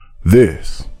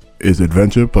This is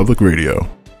Adventure Public Radio.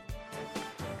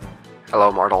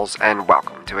 Hello mortals, and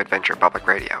welcome to Adventure Public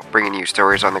Radio, bringing you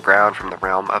stories on the ground from the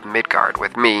realm of Midgard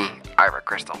with me, Ira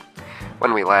Crystal.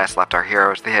 When we last left our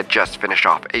heroes, they had just finished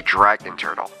off a dragon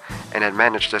turtle, and had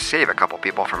managed to save a couple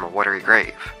people from a watery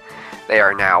grave. They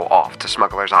are now off to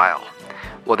Smugglers Isle.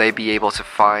 Will they be able to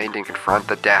find and confront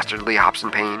the dastardly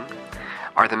Hobbsen Payne?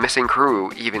 Are the missing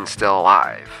crew even still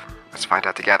alive? Let's find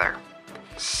out together.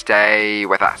 Stay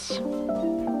with us.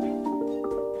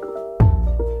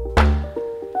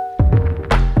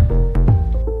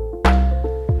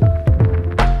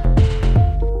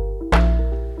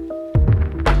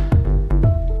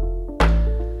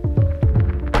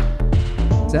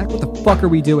 Zach, what the fuck are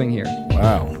we doing here?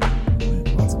 Wow.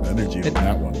 Lots of energy on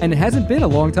that one. And it hasn't been a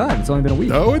long time. It's only been a week.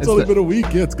 No, it's only been a week.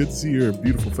 Yeah, it's good to see your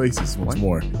beautiful faces once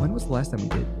more. When was the last time we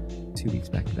did 2 weeks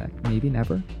back to back? Maybe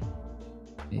never.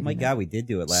 Oh my God, we did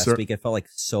do it last week. It felt like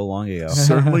so long ago.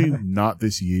 Certainly not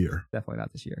this year. Definitely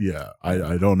not this year. Yeah,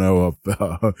 I don't know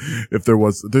if there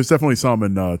was. There's definitely some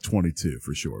in 22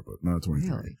 for sure, but not 23.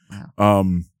 Really?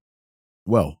 Wow.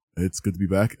 Well, it's good to be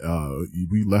back.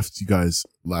 We left you guys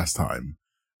last time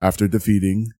after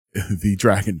defeating the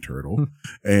dragon turtle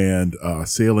and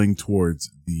sailing towards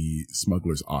the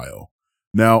Smugglers Isle.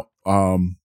 Now,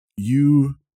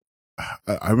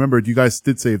 I remember you guys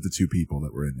did save the 2 people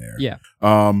that were in there. Yeah.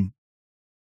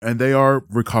 And they are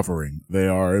recovering. They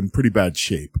are in pretty bad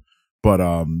shape, but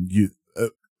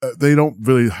they don't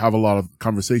really have a lot of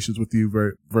conversations with you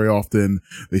very, very often.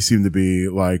 They seem to be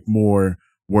like more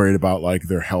worried about like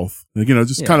their health, like, you know,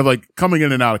 just kind of like coming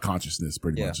in and out of consciousness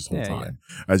pretty much this whole time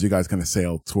as you guys kind of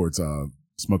sail towards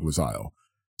Smugglers Isle.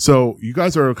 So you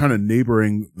guys are kind of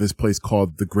neighboring this place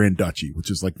called the Grand Duchy, which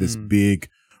is like this big,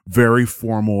 very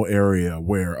formal area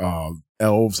where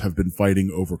elves have been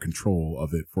fighting over control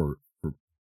of it for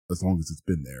as long as it's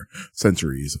been there,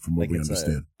 centuries from what we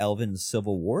understand. Elven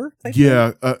civil war type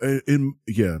thing?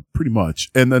 Yeah, pretty much.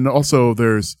 And then also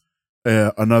there's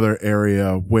another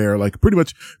area where like pretty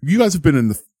much you guys have been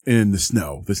in the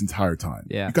snow this entire time.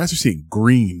 Yeah. You guys are seeing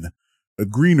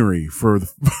greenery for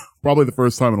probably the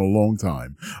first time in a long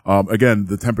time. Again,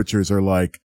 the temperatures are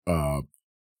like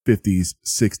 50s,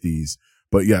 60s.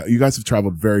 But yeah, you guys have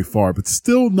traveled very far, but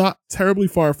still not terribly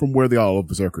far from where the Isle of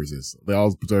Berserkers is. The Isle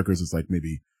of Berserkers is like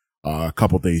maybe a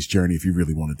couple days journey if you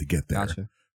really wanted to get there. Gotcha.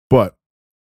 But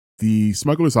the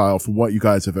Smugglers Isle, from what you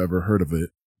guys have ever heard of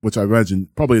it, which I imagine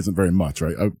probably isn't very much,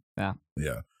 right? Yeah.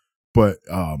 Yeah. But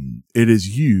it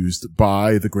is used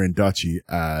by the Grand Duchy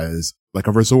as like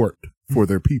a resort for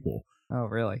their people. Oh,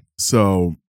 really?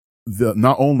 So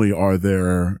not only are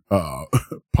there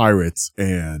pirates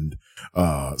and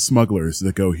smugglers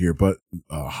that go here, but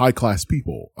high class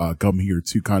people come here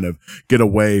to kind of get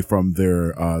away from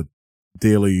their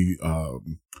daily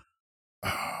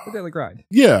daily grind.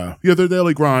 Yeah, their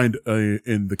daily grind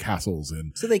in the castles.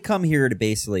 And so they come here to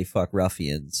basically fuck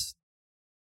ruffians.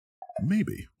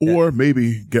 Maybe. Or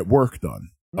maybe get work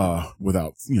done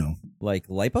without, like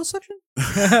liposuction?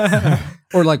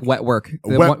 Or like wet work.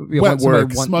 Wet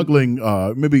work, smuggling,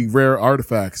 maybe rare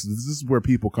artifacts. This is where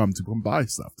people come to buy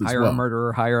stuff as hire well. A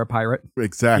murderer, hire a pirate.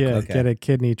 Exactly. Yeah, get a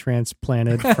kidney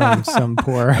transplanted from some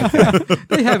poor.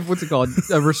 They have, what's it called?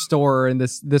 A restorer in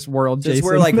this world, Jason. It's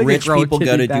where like They rich can grow a people go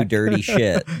kidney to do back. dirty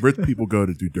shit. Rich people go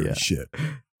to do dirty shit.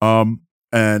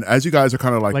 And as you guys are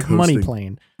kind of like coasting, Money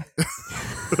Plane.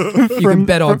 You can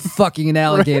bet on fucking an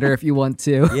alligator if you want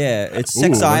to. Yeah, it's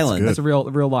Sex that's Island. good. That's a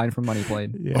real line from Money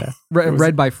Plane. Yeah.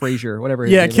 Read by Frasier, whatever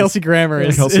his Yeah, name is. Kelsey Grammer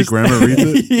is. Kelsey Grammer reads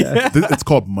it. Yeah. It's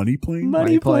called Money Plane.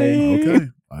 Money Plane. Okay,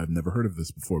 I've never heard of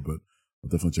this before, but I'll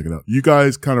definitely check it out. You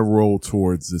guys kind of roll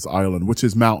towards this island, which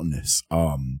is mountainous.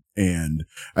 And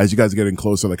as you guys are getting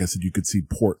closer, like I said, you could see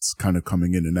ports kind of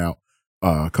coming in and out,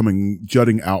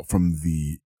 jutting out from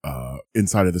the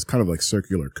inside of this kind of like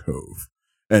circular cove.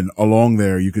 And along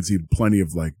there, you could see plenty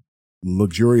of like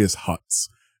luxurious huts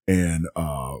and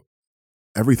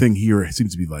everything here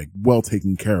seems to be like well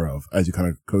taken care of as you're kind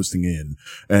of coasting in,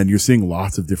 and you're seeing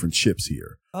lots of different ships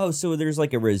here. Oh, so there's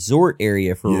like a resort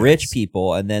area for rich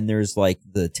people, and then there's like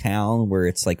the town where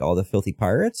it's like all the filthy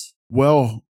pirates?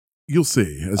 Well, you'll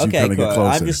see as you kind of get closer.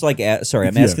 I'm just like, sorry,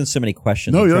 I'm asking so many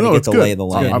questions. No, I'm trying to get it's the good. lay of the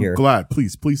land I'm here. glad.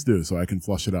 Please do so I can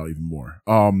flush it out even more.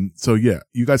 So yeah,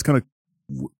 you guys kind of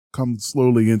come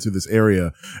slowly into this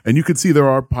area, and you can see there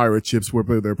are pirate ships where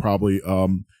they're probably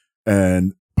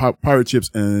and pirate ships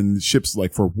and ships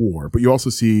like for war, but you also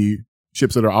see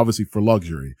ships that are obviously for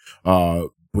luxury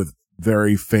with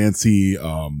very fancy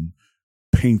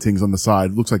paintings on the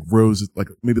side. It looks like roses, like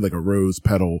maybe like a rose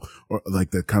petal, or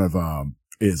like that kind of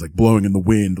is like blowing in the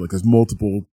wind. Like there's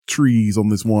multiple trees on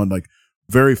this one, like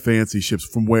very fancy ships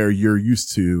from where you're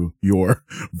used to your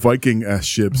Viking-esque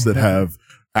ships that have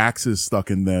axes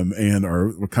stuck in them and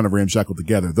are kind of ramshackled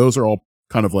together. Those are all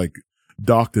kind of like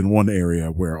docked in one area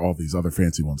where all these other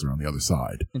fancy ones are on the other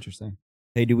side. Interesting.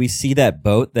 Hey, do we see that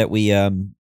boat that we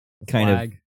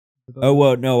Flag. Oh,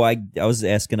 well, no, I was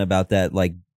asking about that,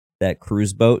 like, that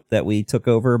cruise boat that we took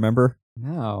over, remember?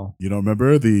 No. You don't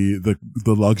remember the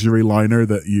luxury liner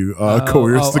that you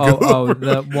coerced to go over?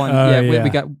 The one. We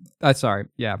got. Sorry.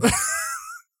 Yeah.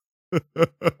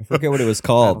 I forget what it was I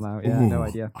called. don't know. Yeah, no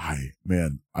idea. I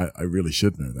really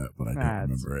should know that, but I don't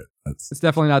remember it. It's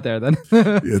definitely not there then.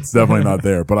 It's definitely not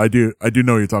there, but I do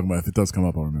know what you're talking about. If it does come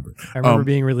up, I'll remember. I remember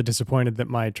being really disappointed that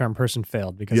my charm person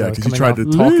failed because he tried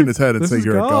to talk in his head and say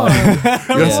you're a god.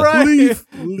 Yes,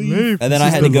 Yeah. leave. And then I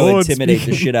had to go intimidate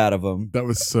the shit out of him. That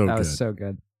was so That good. was so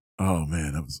good. Oh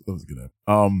man, that was good.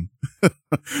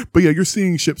 But yeah, you're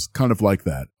seeing ships kind of like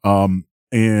that.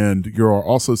 And you're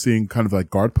also seeing kind of like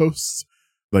guard posts,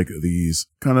 like these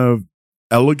kind of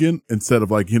elegant instead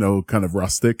of like, kind of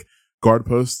rustic guard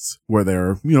posts where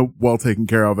they're, well taken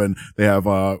care of, and they have,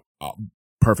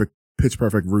 pitch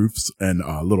perfect roofs and,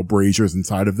 little braziers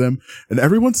inside of them, and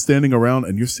everyone's standing around,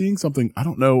 and you're seeing something. I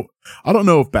don't know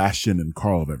if Bastion and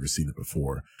Carl have ever seen it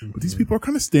before, but these people are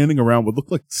kind of standing around what look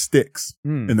like sticks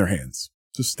in their hands,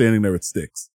 just standing there with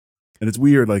sticks. And it's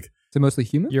weird, like, Is it mostly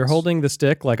humans? You're holding the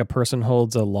stick like a person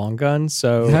holds a long gun.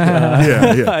 So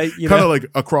yeah. kind Kind of like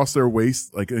across their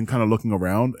waist, like, and kind of looking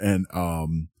around.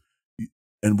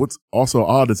 And what's also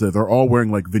odd is that they're all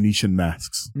wearing like Venetian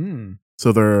masks.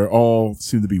 So they're all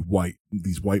seem to be white,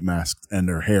 these white masks, and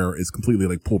their hair is completely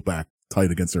like pulled back tight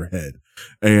against their head.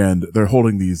 And they're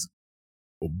holding these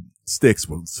sticks,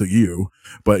 to you,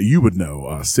 but you would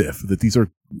know, Sif, that these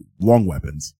are long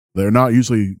weapons. They're not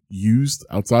usually used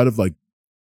outside of like,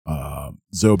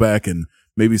 Zobek and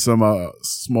maybe some,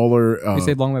 smaller, you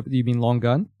say long weapon, you mean long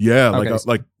gun? yeah, Okay.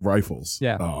 like rifles.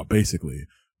 Yeah. Basically.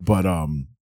 But,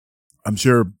 I'm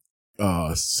sure,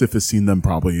 Sif has seen them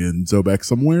probably in Zobek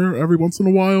somewhere every once in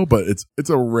a while, but it's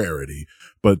a rarity.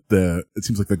 But it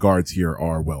seems like the guards here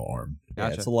are well armed. Yeah,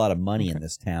 Gotcha. it's a lot of money in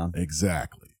this town.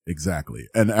 Exactly.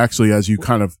 And actually, as you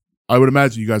I would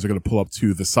imagine you guys are going to pull up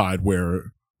to the side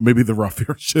where maybe the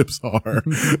roughier ships are.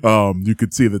 You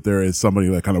could see that there is somebody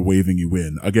like kind of waving you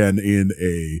in, again, in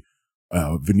a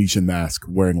Venetian mask,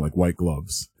 wearing like white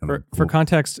gloves. For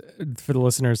context, for the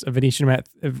listeners, a Venetian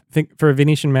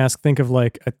mask, think of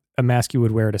like a mask you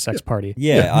would wear at a sex party.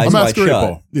 Yeah, a eyes wide masquerade shut.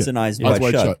 ball. It's an eyes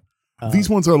wide shut. These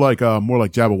ones are like more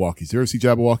like Jabberwockies. You ever see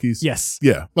Jabberwockies? Yes.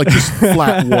 Yeah, like just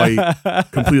flat white,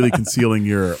 completely concealing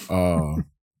your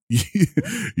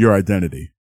your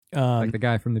identity. Like the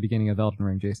guy from the beginning of Elden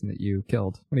Ring, Jason, that you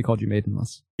killed when he called you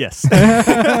maidenless. Yes.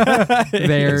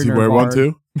 There. Does he wear one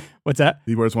too? What's that?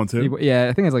 He wears one too? Yeah,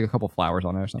 I think it's like a couple flowers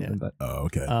on it or something. Yeah. But Oh,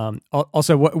 okay.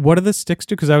 Also, what do the sticks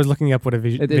do? Because I was looking up what a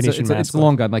Venetian mask. it's a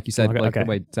long gun, like you said. Okay, Like okay. the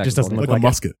way Zach Just was doesn't holding look like it. a like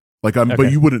musket. Like, but Okay.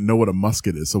 you wouldn't know what a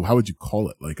musket is. So how would you call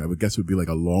it? Like, I would guess it would be like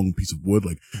a long piece of wood.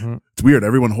 Like, It's weird.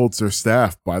 Everyone holds their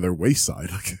staff by their waist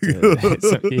side.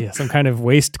 Some kind of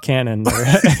waist cannon.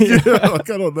 Yeah,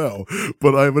 like, I don't know,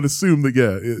 but I would assume that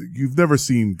you've never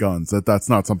seen guns. That's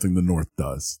not something the North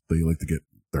does. They like to get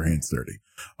their hands dirty.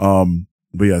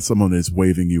 But yeah, someone is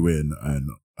waving you in and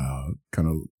kind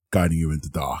of guiding you into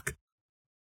dock.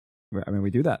 I mean,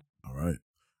 we do that. All right.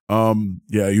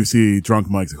 Yeah, you see drunk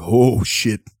Mike's like, oh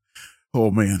shit. Oh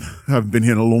man, I haven't been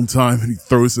here in a long time. And he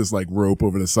throws this like rope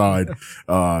over the side,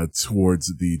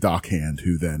 towards the dockhand,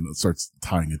 who then starts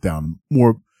tying it down.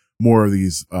 More of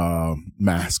these,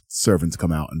 masked servants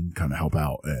come out and kind of help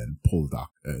out and pull the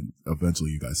dock, and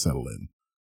eventually you guys settle in.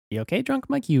 You okay, drunk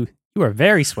Mike? You are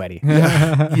very sweaty.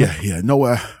 Yeah.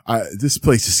 No, this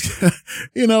place is,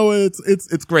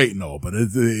 it's great and all, but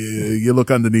you look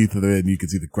underneath of it and you can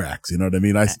see the cracks. You know what I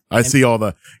mean? I see all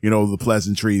the, the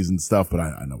pleasantries and stuff, but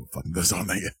I know what fucking goes on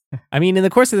there. I mean, in the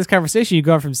course of this conversation, you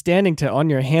go from standing to on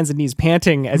your hands and knees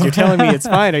panting as you're telling me it's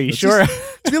fine. Are you sure?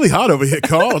 It's really hot over here,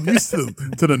 Carl. I'm used to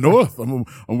the north. I'm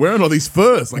wearing all these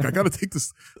furs. Like, I got to take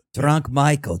this. Drunk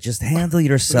Michael, just handle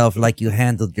yourself like you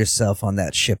handled yourself on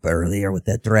that ship earlier with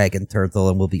that dragon turtle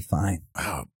and we'll be fine.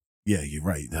 Oh, yeah, you're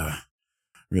right.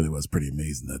 Really was pretty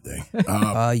amazing that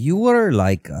day. You were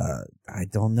like, I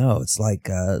don't know. It's like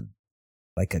a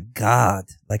god,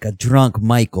 like a drunk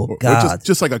Michael Or god.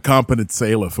 just like a competent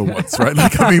sailor for once, right?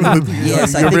 Like, I mean,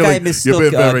 Yes, I you're think really- I you're mistook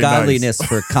being very godliness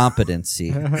for competency.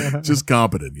 nice. Just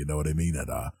competent, you know what I mean? And,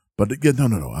 but yeah,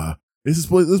 no. This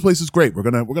place is great. We're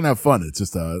gonna have fun. It's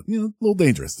just a little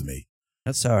dangerous to me.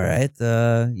 That's all right.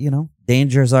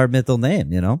 Danger's our middle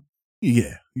name,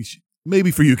 Yeah,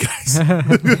 maybe for you guys.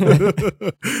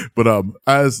 But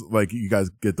as like you guys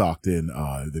get docked in,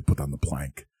 they put down the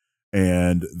plank,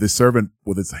 and the servant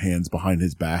with his hands behind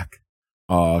his back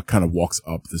kind of walks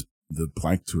up the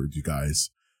plank towards you guys.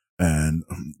 And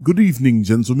good evening,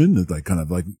 gentlemen. And like kind of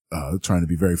like trying to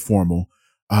be very formal.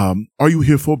 Are you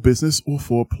here for business or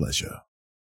for pleasure?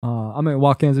 I mean,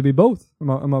 why can't it be both?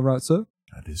 Am I right, sir?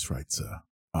 That is right, sir.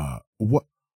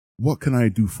 What can I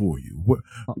do for you? What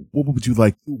would you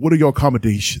like? What are your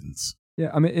accommodations? Yeah,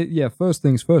 I mean, first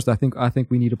things first. I think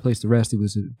we need a place to rest. It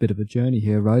was a bit of a journey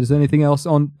here, right? Is there anything else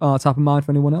on top of mind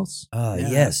for anyone else?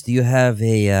 Yes. Do you have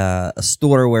a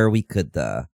store where we could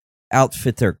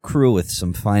outfit our crew with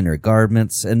some finer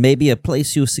garments, and maybe a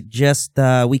place you suggest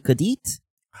we could eat?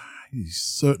 He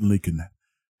certainly can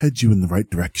head you in the right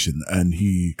direction. And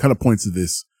he kind of points to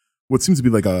this, what seems to be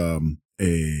like a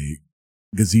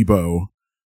gazebo,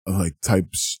 like type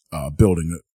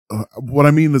building. What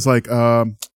I mean is like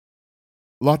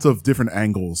lots of different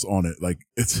angles on it. Like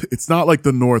it's not like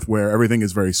the North where everything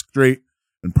is very straight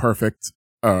and perfect,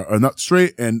 or not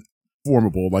straight and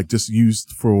formable, like just used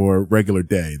for regular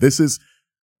day. This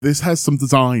has some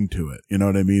design to it. You know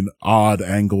what I mean? Odd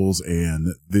angles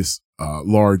and this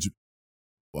large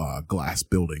glass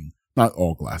building. Not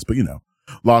all glass, but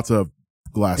lots of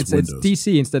glass windows. It's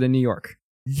DC instead of New York.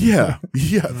 Yeah.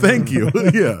 Thank you.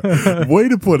 Yeah. Way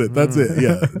to put it. That's it.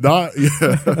 Yeah.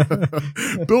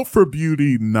 Built for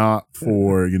beauty, not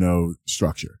for,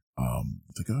 structure.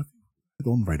 It's like,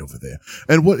 going right over there.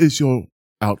 And what is your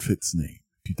outfit's name,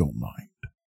 if you don't mind?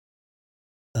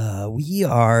 We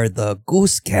are the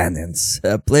Goose Cannons.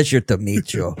 Pleasure to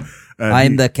meet you.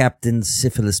 I'm the Captain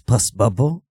Syphilis Pus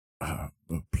Bubble.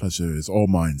 Pleasure is all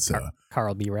mine, sir.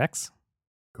 Carl B. Rex.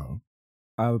 Go.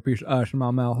 I have a piece of ice in my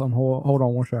mouth. Hold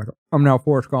on one second. I'm now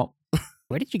Forrest Gump.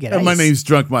 Where did you get And ice? my name's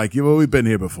Drunk Mike. We've been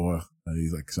here before. And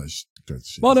he's like,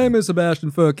 My name is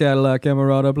Sebastian Fur Cadillac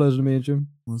Camerata. Pleasure to meet you.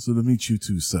 Well, so to meet you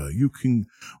too, sir.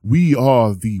 We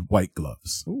are the White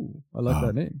Gloves. Ooh, I like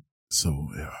that name. So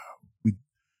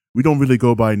we don't really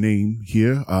go by name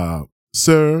here.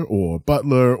 Sir or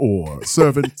butler or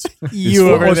servant.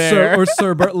 You over there. Or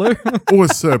Sir Butler. Or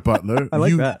Sir Butler. I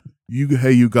like that.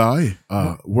 You guy,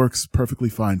 works perfectly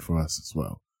fine for us as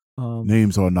well.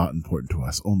 Names are not important to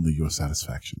us, only your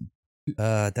satisfaction.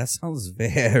 That sounds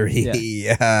very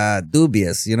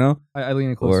dubious, I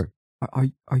lean in closer.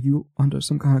 Are you under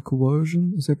some kind of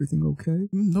coercion? Is everything okay?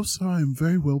 No, sir, I'm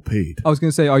very well paid. I was going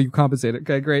to say, are you compensated?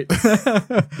 Okay, great.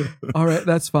 All right,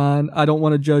 that's fine. I don't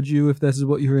want to judge you if this is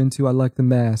what you're into. I like the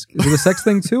mask. Is it a sex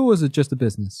thing too, or is it just a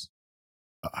business?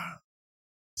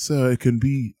 Sir, it can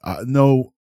be,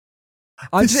 no.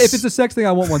 If it's a sex thing,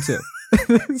 I want one too.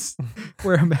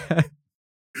 Where I'm at.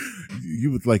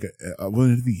 You would like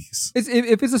one of these.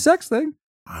 If it's a sex thing.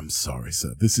 I'm sorry,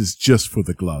 sir. This is just for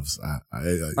the gloves.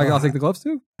 I'll take the gloves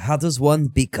too. How does one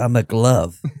become a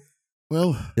glove?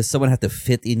 Well, does someone have to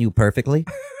fit in you perfectly?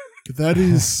 That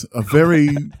is a very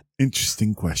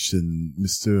interesting question,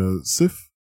 Mr. Sif.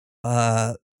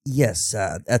 Yes,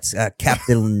 that's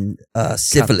Captain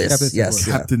Syphilis. Yes,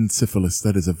 Captain Syphilis.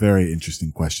 That is a very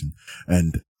interesting question,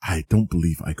 and I don't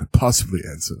believe I could possibly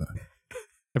answer that.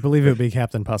 I believe it would be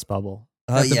Captain Pus Bubble.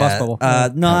 Captain Pus Bubble.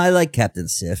 No, I like Captain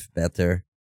Sif better.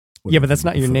 Yeah, but that's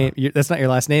not your name. That's not your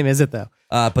last name, is it, though?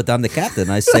 But I'm the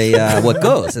captain. I say what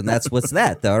goes, and that's what's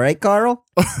that. All right, Carl?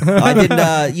 I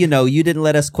didn't, you didn't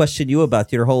let us question you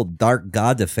about your whole dark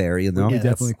god affair, We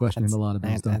definitely questioned him a lot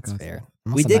about his dark That's god. fair.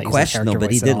 We did question him,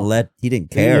 but he didn't He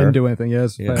care. didn't do anything.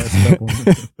 Yes.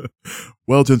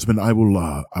 Well, gentlemen, I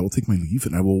will take my leave,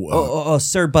 and I will.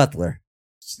 Sir Butler.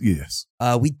 Yes.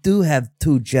 We do have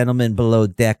two gentlemen below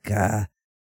deck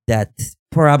that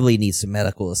probably need some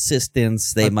medical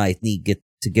assistance. They might need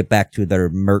to get back to their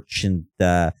merchant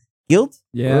guild.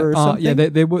 Yeah,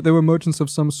 they were merchants of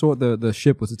some sort. The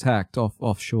ship was attacked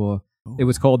offshore. Oh. It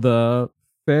was called the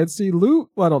Fancy Loot.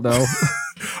 I don't know.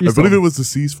 I believe it was the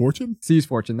Sea's Fortune. Sea's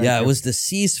Fortune. It was the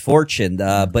Sea's Fortune,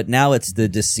 but now it's the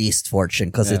Deceased Fortune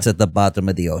because it's at the bottom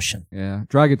of the ocean. Yeah,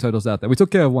 dragon turtles out there. We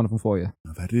took care of one of them for you.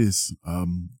 That is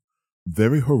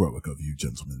very heroic of you,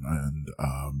 gentlemen, and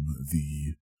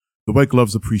the White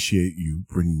Gloves appreciate you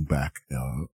bringing back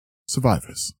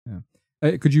survivors. Yeah.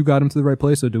 Hey, could you guide him to the right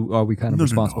place, or are we kind of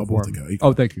responsible for him?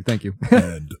 Oh, thank you.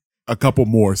 And a couple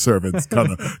more servants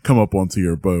kind of come up onto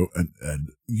your boat, and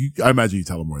I imagine you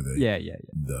tell them where they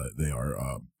they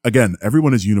are. Again,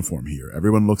 everyone is uniform here.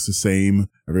 Everyone looks the same.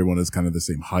 Everyone is kind of the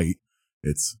same height.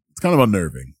 It's kind of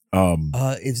unnerving.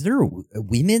 Is there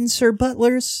women, Sir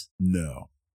Butlers? No,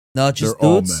 just they're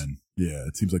dudes? all men. Yeah,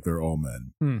 it seems like they're all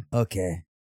men. Okay.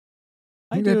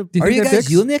 I do. Do Are you they're guys dicks?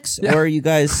 eunuchs Yeah. or are you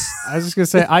guys? I was just gonna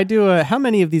say I do. How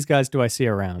many of these guys do I see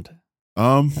around?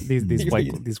 These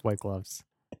white gloves.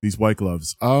 These white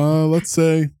gloves. Let's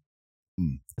say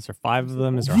Is there 5 of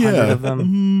them? Is there 100 of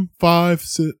them? 5,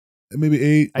 maybe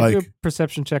 8. I do a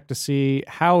perception check to see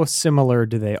how similar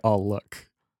do they all look.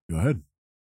 Go ahead.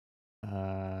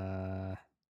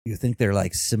 You think they're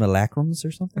like simulacrums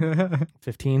or something?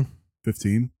 15.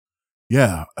 15.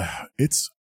 Yeah, it's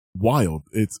wild.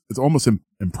 It's almost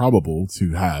improbable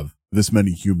to have this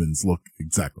many humans look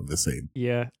exactly the same.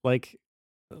 Yeah, like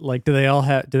do they all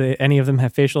have? Any of them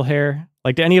have facial hair?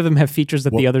 Like, do any of them have features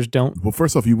that the others don't? Well,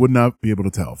 first off, you would not be able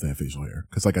to tell if they have facial hair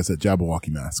because, like I said, Jabberwocky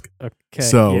mask. Okay.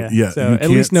 So yeah, so at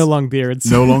least no long beards.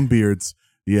 No long beards.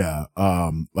 Yeah.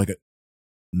 Like a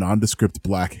nondescript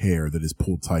black hair that is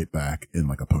pulled tight back in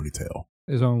like a ponytail.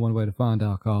 There's only one way to find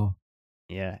out, Carl.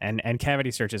 Yeah, and cavity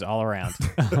searches all around.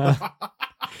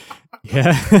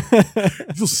 Yeah.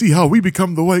 You'll see how we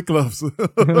become the white gloves. You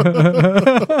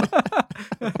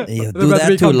They're do about to that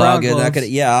too become long, brown you're not gloves. gonna.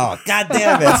 Yeah. Oh, God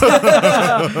damn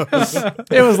it.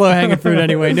 It was low hanging fruit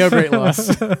anyway. No great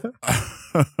loss.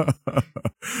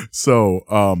 So,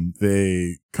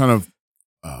 they kind of,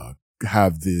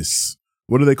 have this,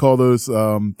 what do they call those,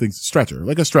 things? Stretcher,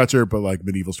 like a stretcher, but like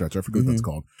medieval stretcher. I forget what that's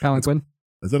called. Palanquin.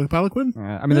 Is that a palanquin?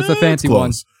 I mean, that's a fancy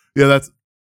one. Close. Yeah, that's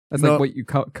That's like what you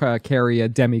carry a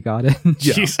demigod in.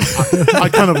 Yeah, Jeez. I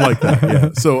kind of like that. Yeah.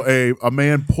 So a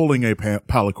man pulling a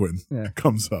palanquin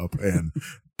comes up and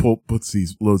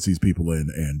loads these people in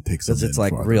and takes them Because in. it's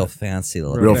like real fancy.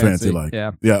 Real fancy. Like,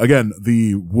 Yeah. Again,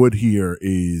 the wood here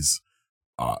is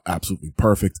absolutely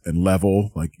perfect and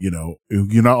level. Like, you're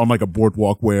not on like a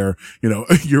boardwalk where,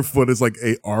 your foot is like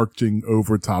arching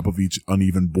over top of each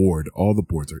uneven board. All the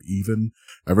boards are even.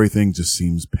 Everything just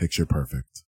seems picture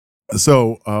perfect.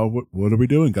 So, what are we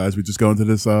doing, guys? We just go into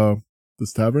this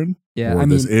tavern? Yeah, Or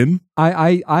this inn?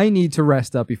 I need to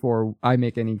rest up before I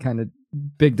make any kind of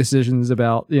big decisions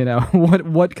about,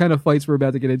 what kind of fights we're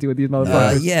about to get into with these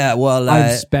motherfuckers. Yeah, well,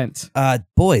 I'm spent.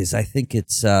 boys, I think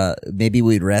it's maybe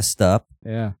we'd rest up.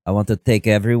 Yeah. I want to take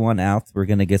everyone out. We're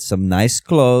gonna get some nice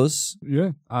clothes.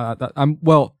 Yeah.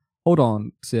 Hold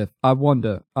on, Sif. I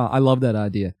wonder. I love that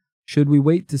idea. Should we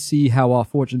wait to see how our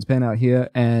fortunes pan out here,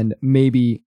 and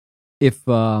maybe if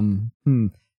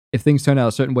things turn out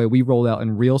a certain way, we roll out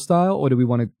in real style, or do we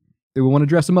want to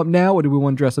dress them up now, or do we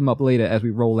want to dress them up later as we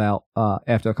roll out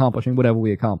after accomplishing whatever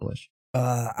we accomplish?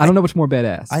 I don't know what's more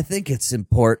badass. I think it's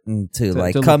important to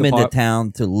look come the into part.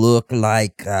 town to look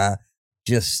like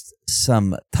just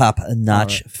some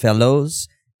top-notch fellows,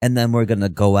 and then we're gonna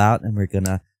go out and we're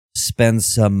gonna spend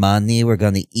some money. We're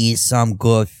gonna eat some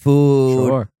good food.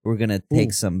 Sure. We're gonna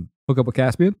take some. Hook up with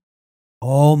Caspian.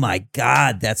 Oh my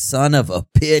God, that son of a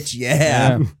bitch!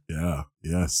 Yeah. Yeah.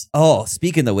 Yes. Oh,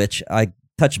 speaking of which, I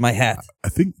touched my hat. I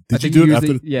think, I did you think do you it used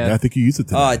after? it- yeah. I think you used it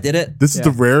today. Oh, I did it. This is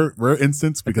Yeah. the rare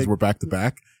instance because think- we're back to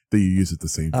back that you use it the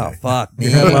same day. Oh fuck me!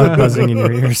 You had a lot of buzzing in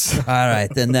your ears. All right,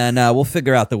 and then we'll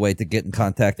figure out the way to get in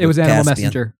contact. It was with Animal Caspian.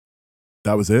 Messenger.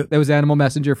 That was it? That was Animal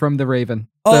Messenger from the Raven.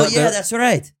 Oh The- yeah, the- that's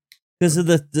right. Because of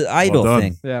the idol done.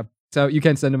 thing. yeah. So you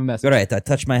can send him a message. All right, I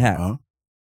touch my hat. Huh?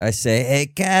 I say, "Hey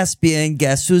Caspian,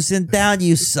 guess who's in town?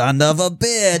 You son of a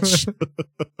bitch!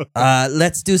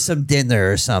 Let's do some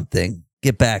dinner or something.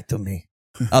 Get back to me.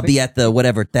 I'll be at the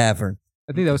whatever tavern.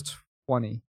 I think that was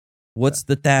 20. What's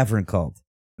the tavern called?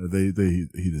 He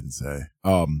didn't say.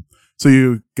 So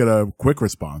you get a quick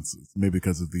response, maybe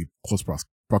because of the close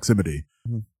proximity.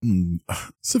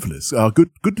 Syphilis,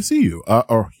 good to see you,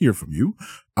 or hear from you.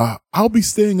 I'll be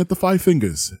staying at the Five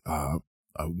Fingers.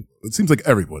 It seems like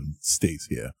everyone stays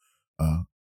here.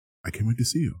 I can't wait to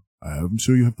see you. I'm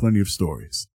sure you have plenty of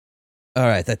stories. All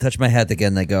right, I touch my hat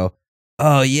again. And I go,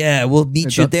 "Oh yeah, we'll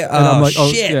meet you there." And I'm Oh like,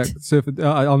 shit! yeah. So if I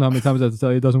don't know how many times I have to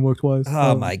tell you it doesn't work twice.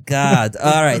 Oh my God.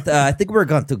 All right. I think we're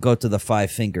going to go to the Five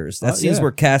Fingers. That seems yeah.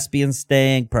 where Caspian's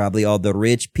staying, probably all the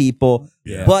rich people.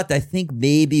 Yeah. But I think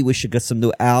maybe we should get some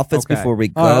new outfits Okay. before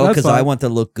we All right, go that's because I fine. want to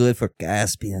look good for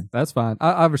Caspian. That's fine.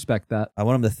 I respect that. I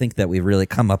want him to think that we've really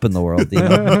come up in the world, you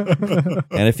know?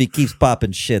 And if he keeps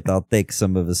popping shit, I'll take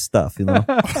some of his stuff, you know?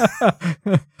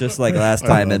 Just like last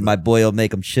time, and my boy will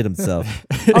make him shit himself.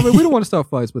 I mean, we don't want to start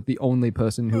fights with the only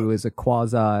person who is a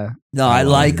quasi. No, I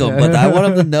like him, but I want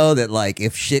him to know that, like,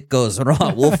 if shit goes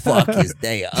wrong, we'll fuck his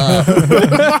day up.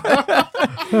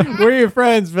 We're your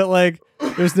friends, but like,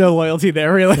 there's no loyalty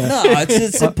there, really. No,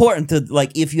 it's important to,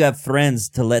 like, if you have friends,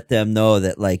 to let them know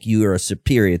that, like, you are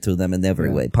superior to them in every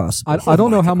way possible. I don't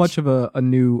know how much of a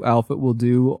new outfit we'll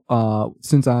do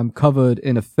since I'm covered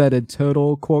in a fetid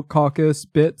turtle carcass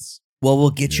bits. Well,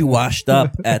 we'll get you washed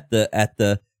up at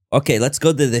the okay, let's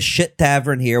go to the shit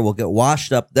tavern here. We'll get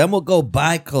washed up. Then we'll go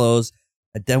buy clothes.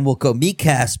 And then we'll go meet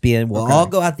Caspian. We'll all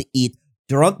go out to eat.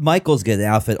 Drunk Michael's get an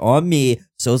outfit on me.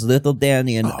 So's Little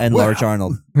Danny and Large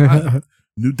Arnold.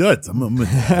 New duds. I'm I'm going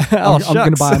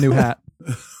to buy a new hat.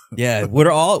 Yeah,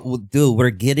 we're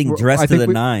getting dressed to the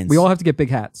nines. We all have to get big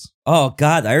hats. Oh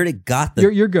God, I already got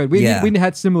the. You're good. We need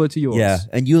hats similar to yours. Yeah,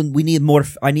 and we need more.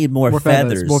 I need more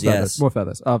feathers. More feathers. Yes. More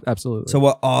feathers. Absolutely. So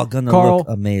we're all gonna Carl, look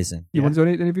amazing. You want to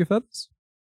donate any of your feathers?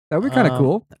 That would be kind of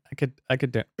cool. I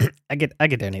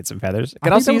could donate some feathers. I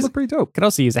think that would look pretty dope. Could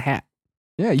also use a hat.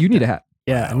 Yeah, you need a hat.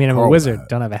 Yeah, I mean, I'm a Carl wizard. hat.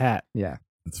 Don't have a hat. Yeah,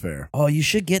 That's fair. Oh, you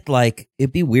should get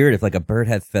it'd be weird if a bird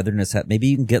had feather in his hat. Maybe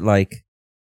you can get like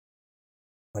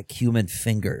human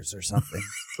fingers or something.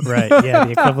 Right. Yeah,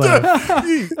 the equivalent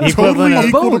of Totally of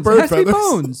equal to bones. bird It has to be feathers.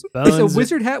 bones. It's a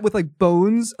wizard hat with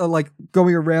bones,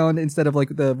 going around instead of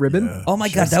the ribbon. Yeah. Oh my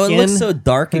God, that would look Skin. so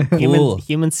dark and cool.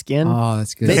 human skin. Oh,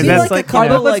 that's good. Maybe And that's a like, couple you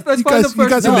know, like let's You find guys, the first.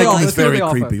 you guys are No, making let's this do very the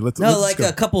offer. creepy. Let's a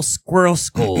go. couple squirrel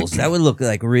skulls. That would look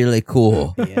really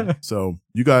cool. Yeah. So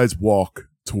you guys walk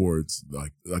towards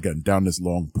again down this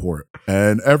long port,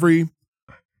 and every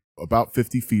about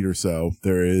 50 feet or so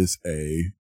there is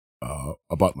a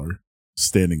butler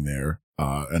standing there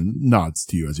and nods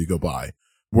to you as you go by,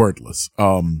 wordless.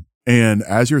 And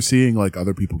as you're seeing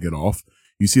other people get off,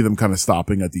 you see them kind of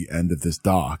stopping at the end of this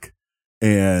dock,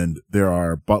 and there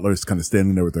are butlers kind of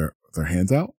standing there with their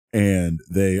hands out, and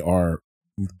they are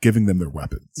giving them their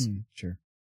weapons. Sure.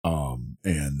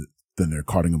 And then they're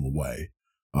carting them away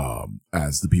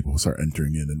as the people start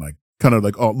entering in and kind of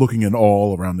looking in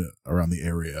all around the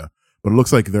area. But it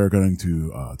looks like they're going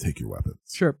to take your weapons.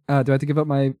 Sure. Do I have to give up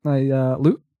my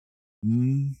loot?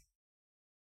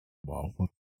 Well,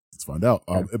 let's find out.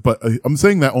 But I'm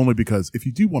saying that only because if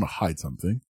you do want to hide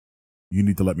something, you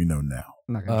need to let me know now.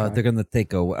 I'm not gonna try. They're gonna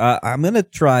take I'm gonna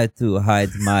try to hide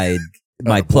my Oh,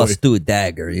 +2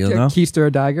 dagger. You know, Keister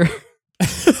a dagger.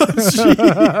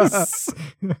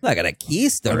 I'm not gonna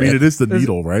keister I mean, it. it is the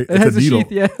needle, right? It has a a needle.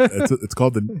 sheath, yeah. It's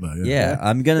called the. Yeah,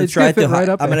 I'm gonna It's try gonna to. fit right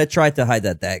up I'm there. gonna try to hide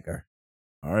that dagger.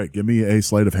 All right, give me a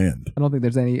sleight of hand. I don't think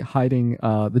there's any hiding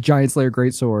the Giant Slayer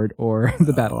greatsword or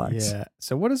the battle axe. Yeah.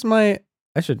 So what is my?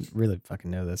 I should really fucking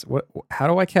know this. How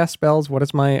do I cast spells? What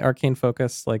is my arcane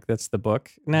focus? That's the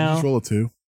book now. Just roll a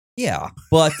 2. Yeah,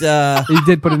 but He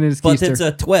did put it in his but keister. it's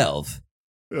a 12.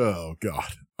 Oh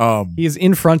God. He's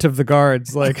in front of the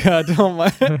guards. Don't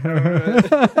mind.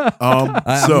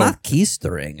 I'm So not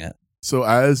keistering it. so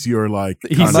as you're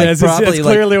He kind of- says probably, it's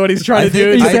clearly what he's trying I to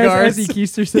do. think to he the says guards. as he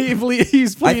keisters it.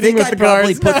 He's I pleading think with I the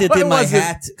probably guards. put it No, in my wasn't.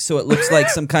 hat so it looks like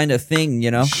some kind of thing.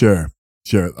 You know. Sure.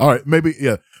 All right, maybe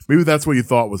that's what you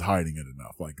thought was hiding it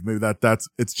enough. Maybe that's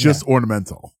it's just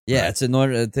ornamental. Yeah, it's in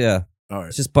order. Yeah, All right.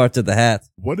 it's just part of the hat.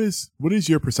 What is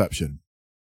your perception?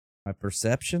 My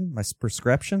perception, my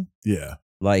prescription, Yeah.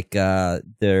 the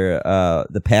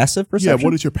passive perception. Yeah,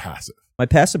 what is your passive? My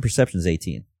passive perception is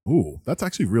 18. Ooh, that's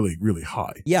actually really, really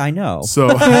high. Yeah, I know. So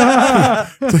it's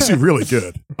actually really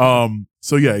good.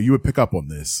 So yeah, you would pick up on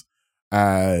this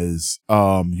as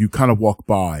you kind of walk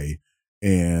by,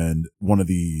 and one of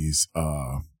these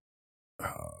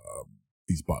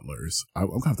butlers, I'm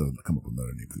gonna have to come up with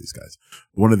another name for these guys.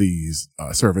 One of these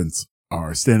servants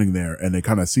are standing there, and they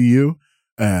kind of see you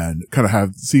and kind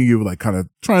of see you kind of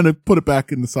trying to put it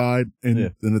back in the side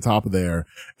in the top of there,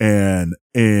 and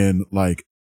in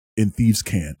thieves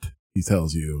can't. He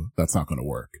tells you that's not going to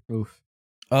work. Oof.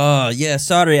 Oh, yeah,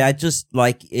 sorry. I just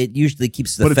it usually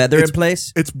keeps the But feather it's- in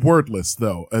place. It's wordless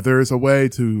though. There is a way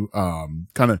to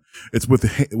kind of it's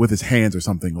with his hands or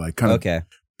something kind of Okay.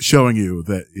 showing you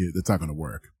that it's not going to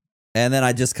work. And then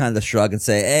I just kind of shrug and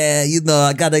say,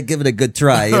 I got to give it a good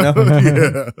try, you know?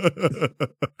 Yeah.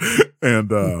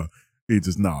 And he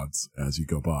just nods as you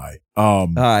go by. All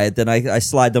right, then I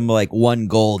slide them 1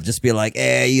 gold, just be like,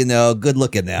 good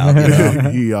looking now. You know?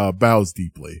 He bows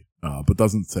deeply, but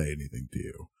doesn't say anything to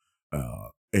you.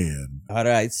 And All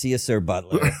right, see you, Sir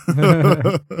Butler.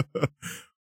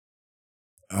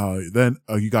 then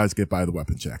you guys get by the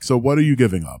weapon check. So what are you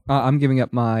giving up? I'm giving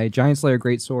up my Giant Slayer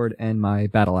greatsword and my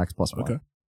battle axe +1. Okay.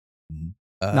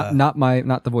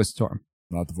 Not the voice of Torm.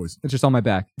 Not the voice. It's just on my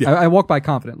back. Yeah. I walk by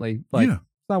confidently. Yeah.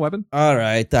 It's not a weapon. All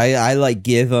right, I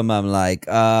give him. I'm like,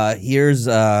 here's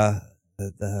the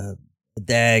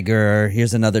dagger.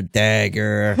 Here's another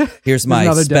dagger. Here's my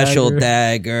Another special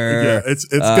dagger. dagger. Yeah, it's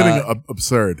getting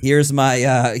absurd. Here's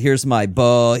my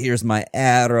bow. Here's my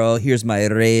arrow. Here's my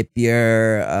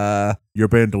rapier. Your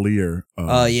bandolier.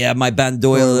 Oh yeah, my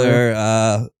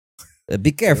bandolier.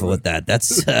 Be careful with that.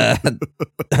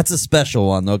 That's a special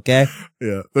one, okay?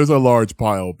 Yeah, there's a large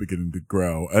pile beginning to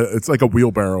grow. It's like a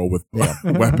wheelbarrow with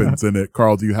weapons in it.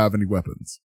 Carl, do you have any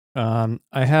weapons? I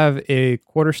have a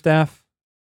quarterstaff,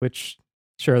 which,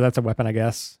 sure, that's a weapon, I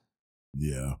guess.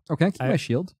 Yeah. Oh, can I keep my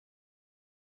shield?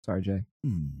 Sorry, Jay.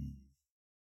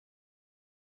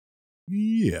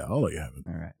 Yeah, I'll let you have it.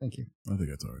 All right, thank you. I think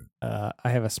that's all right. I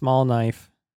have a small knife.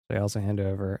 I also hand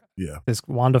over. Yeah. Does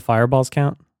wand of fireballs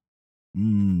count?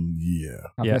 Yeah.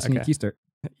 I'll Yeah, pass me a okay. keister.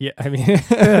 Yeah, I mean,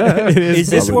 it Is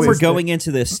this probably when we're stick. going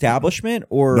into the establishment,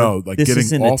 or No, like this getting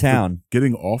is in the off town?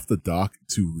 Getting off the dock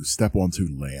to step onto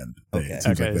land. Okay. It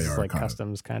seems okay, like this they is are like kind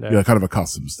customs kind of, of. yeah, kind of a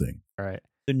customs thing. All right.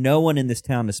 So no one in this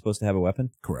town is supposed to have a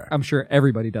weapon. Correct. I'm sure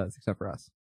everybody does except for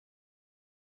us.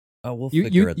 Oh, we'll You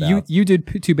figure it out. you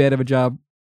did too bad of a job.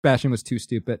 Bastion was too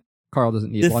stupid. Carl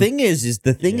doesn't need The one. thing is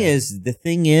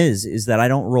that I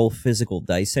don't roll physical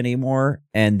dice anymore,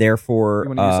 and therefore, You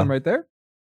want to use some right there?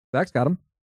 Zach's got him.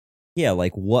 yeah,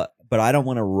 like what? But I don't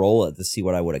want to roll it to see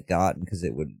what I would have gotten because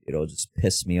it'll just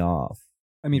piss me off.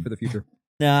 I mean, for the future.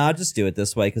 Nah, I'll just do it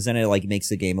this way because then it like makes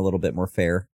the game a little bit more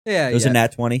fair. Yeah, It was a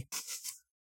nat 20.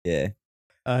 Yeah.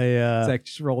 Zach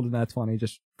just rolled in that 20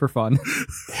 just for fun.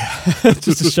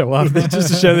 just to show off, just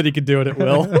to show that he could do it at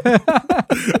will.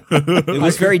 It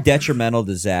was very detrimental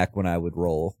to Zach when I would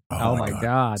roll. Oh my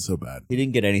God. So bad. He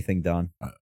didn't get anything done.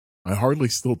 I hardly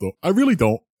still don't. I really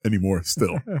don't anymore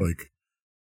still. Like,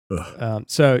 ugh.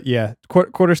 So yeah,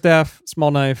 quarterstaff,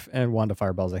 small knife, and wand of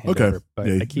fireballs. I hand Okay. over, but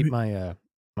Yeah, I keep my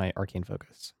my arcane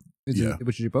focus. Yeah.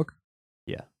 Which is your book?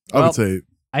 I would say,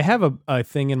 I have a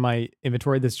thing in my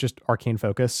inventory that's just arcane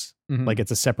focus. Mhm. Like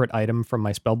it's a separate item from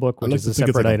my spell book, I which like is to a think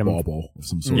it's separate like item. a bauble of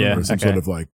some sort, Yeah, or some okay. sort of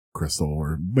like crystal,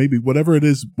 or maybe whatever it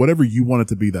is, whatever you want it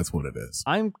to be, that's what it is.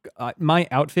 I'm my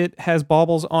outfit has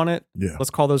baubles on it. Yeah. Let's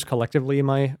call those collectively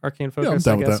my arcane I'm focus.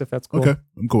 down I with guess that. if that's cool. Okay,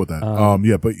 I'm cool with that. Um,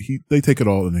 Yeah, but they take it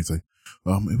all and they say,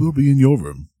 it will be in your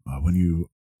room when you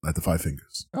at the Five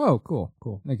Fingers. Oh, cool.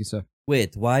 Thank you, sir.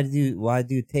 Wait, why do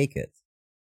you take it?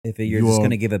 If you're You just all-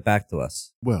 going to give it back to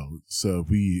us. Well, so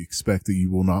we expect that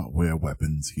you will not wear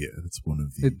weapons here. It's one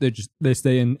of the. They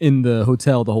stay in the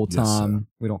hotel the whole Yes, time. sir.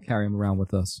 We don't carry them around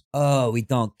with us. Oh, we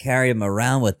don't carry him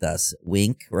around with us.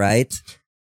 Wink, right?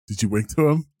 Did you wink to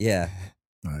him? Yeah.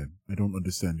 I don't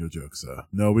understand your joke, sir.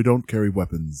 No, we don't carry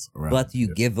weapons around. But you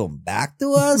here. give them back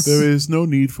to us? There is no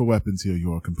need for weapons here.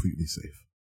 You are completely safe.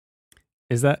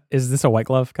 Is this a white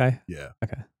glove guy? Yeah.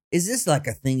 Okay. Is this like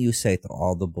a thing you say to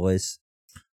all the boys?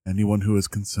 Anyone who is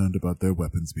concerned about their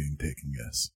weapons being taken,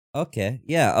 yes. Okay.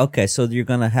 Yeah. Okay. So you're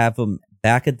going to have them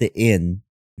back at the inn,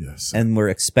 Yes, sir. and we're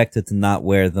expected to not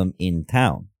wear them in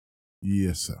town.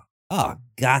 Yes, sir. Oh,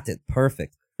 got it.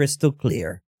 Perfect. Crystal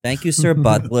clear. Thank you, Sir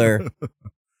Butler.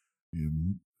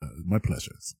 My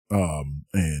pleasures.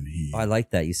 And he. Oh, I like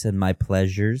that. You said my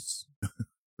pleasures.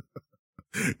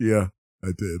 Yeah,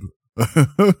 I did.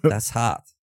 That's hot.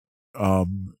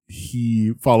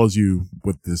 He follows you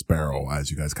with this barrel as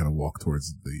you guys kind of walk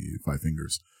towards the Five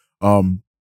Fingers.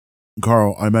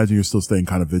 Carl, I imagine you're still staying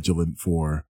kind of vigilant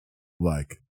for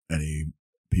like any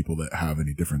people that have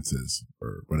any differences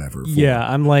or whatever. for Yeah,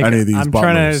 I'm like any of these I'm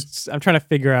butlers. trying to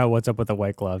figure out what's up with the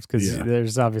white gloves because Yeah.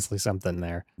 there's obviously something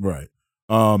there. Right.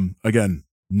 Again,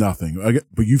 nothing.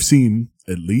 But you've seen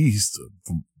at least,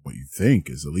 from what you think,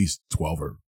 is at least 12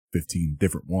 or 15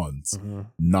 different ones. Mhm.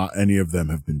 Not any of them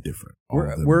have been different. All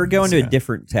of them We're have been going the to same. a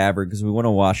different tavern because we want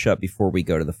to wash up before we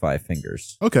go to the Five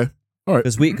Fingers. Okay. All right.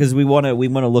 Because we want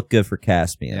to look good for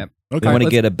Caspian. Yep. Okay. We want to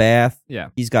let's- get a bath. Yeah.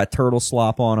 He's got turtle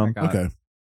slop on I him. got it. Okay.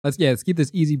 Let's keep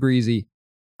this easy breezy.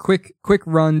 Quick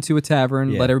run to a tavern.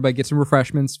 Yeah. Let everybody get some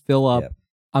refreshments. Fill up. Yep.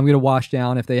 I'm gonna wash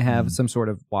down if they have Mhm. some sort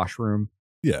of washroom.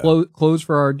 Yeah. Clothes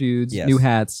for our dudes. Yes. New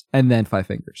hats, and then Five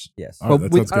Fingers. Yes. All right,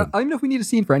 But that sounds I good. don't even know if we need a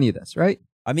scene for any of this, right?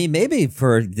 I mean, maybe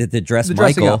for the dress The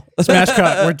dressing Michael. up. Smash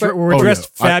cut. We're Oh, yeah.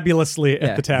 dressed fabulously Yeah.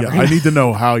 at the Yeah, tavern. I need to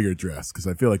know how you're dressed because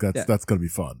I feel like Yeah. that's going to be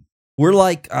fun. We're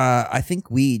like, I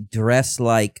think we dress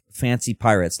like fancy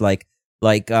pirates, like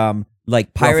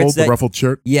pirates The that. ruffled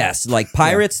shirt. Yes, like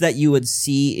pirates that you would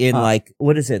see in like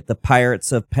what is it? The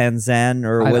Pirates of Penzance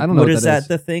or I what? don't know What what is that that? is.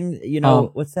 The thing? You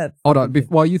know what's that? Hold on.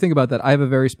 While you think about that, I have a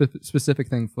very specific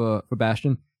thing for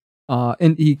Bastion.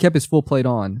 And he kept his full plate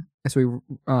on, so he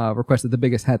requested the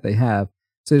biggest hat they have.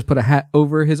 So he just put a hat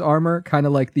over his armor, kind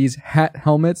of like these hat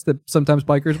helmets that sometimes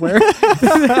bikers wear.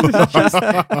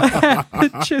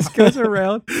 it just goes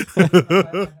around.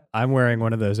 I'm wearing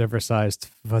one of those oversized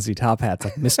fuzzy top hats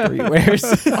like Mystery wears.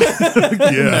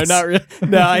 Yes. No, not really.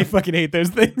 No, I fucking hate those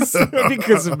things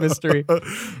because of Mystery.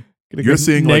 Gonna You're go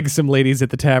seeing neg like some ladies at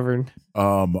the tavern.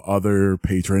 other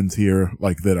patrons here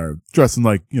like that are dressed in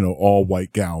like, all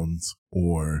white gowns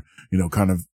or,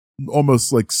 kind of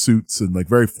almost like suits and like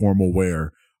very formal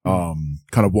wear.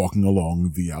 Kind of walking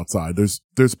along the outside.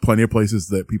 There's plenty of places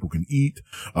that people can eat.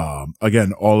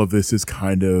 Again, all of this is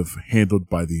kind of handled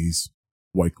by these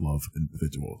white glove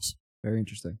individuals. Very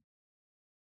interesting.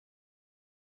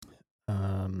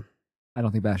 I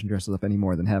don't think Bastion dresses up any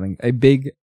more than having a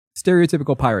big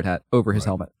stereotypical pirate hat over his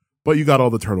helmet. But you got all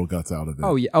the turtle guts out of it.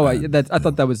 Oh yeah. Oh, I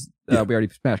thought that was we already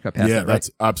got past that. Yeah, right? that's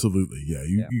absolutely. Yeah,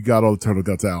 you got all the turtle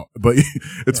guts out. But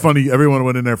it's funny. Everyone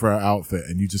went in there for our outfit,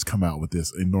 and you just come out with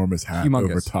this enormous hat Humongous.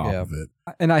 over top of it.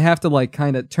 And I have to like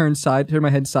kind of turn my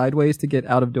head sideways to get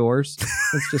out of doors.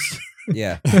 It's just.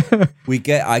 Yeah,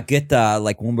 I get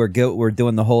like when we're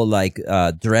doing the whole like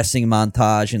dressing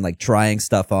montage and like trying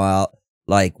stuff out.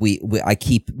 Like I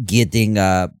keep getting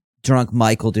drunk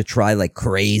Michael to try like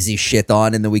crazy shit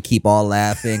on, and then we keep all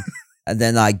laughing. And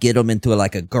then I get him into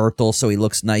like a girdle so he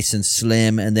looks nice and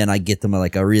slim, and then I get him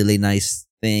like a really nice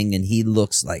thing, and he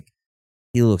looks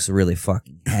really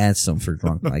fucking handsome for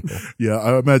drunk Michael. Yeah,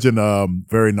 I imagine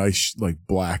very nice like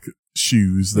black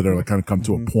shoes that are like kind of come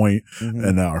to a point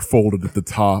and are folded at the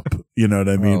top. You know what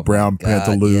I mean? Oh, brown God,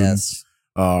 pantaloons,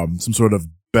 yes. some sort of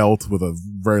belt with a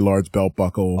very large belt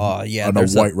buckle. Oh yeah, on a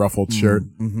white ruffled shirt.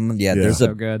 Yeah, there's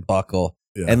so a good. buckle.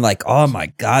 Yeah. And like, oh my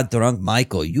God, drunk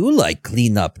Michael, you like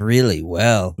clean up really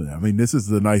well. I mean, this is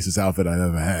the nicest outfit I've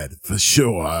ever had for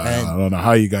sure. I don't know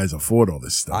how you guys afford all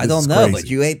this stuff. I don't know, but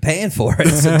you ain't paying for it.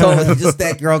 So don't just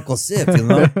thank your Uncle Sif, you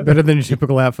know? Better than a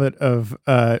typical outfit of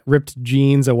ripped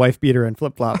jeans, a wife beater, and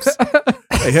flip flops.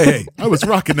 Hey! I was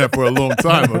rocking that for a long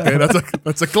time. Okay,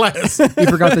 that's a class. You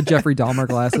forgot the Jeffrey Dahmer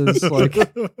glasses. Like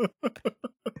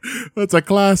that's a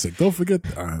classic. Don't forget.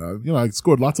 I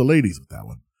scored lots of ladies with that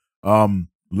one.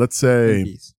 Let's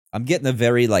say I'm getting a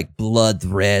very like blood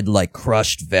red, like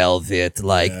crushed velvet,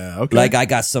 like like I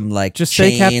got some like just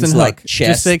chains, say Captain Hook. like chest.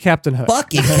 Just say Captain Hook.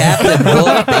 Fucking Captain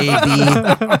Hook,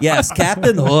 baby. Yes,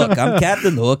 Captain Hook. I'm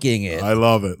Captain Hooking it. I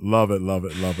love it.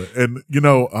 And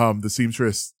the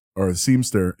seamstress or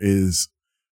seamster is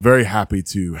very happy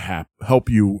to help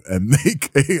you and make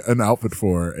an outfit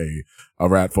for a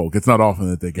rat folk. It's not often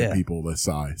that they get people this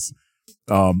size.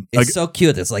 It's so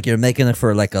cute. It's like you're making it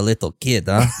for like a little kid,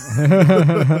 huh?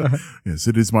 Yes,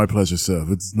 it is my pleasure, sir.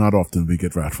 It's not often we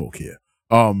get rat folk here.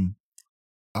 I'm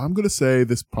gonna say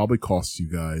this probably costs you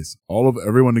guys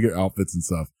everyone to get outfits and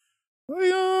stuff.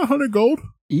 100 gold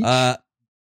each. No.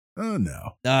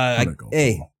 100 gold.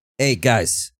 Hey,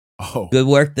 guys. Oh, good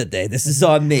work today. This is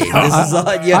on me. This is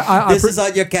on you. This is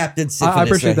on your Captain Syphilis. I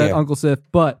appreciate that, here. Uncle Sif,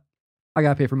 but I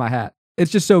gotta pay for my hat.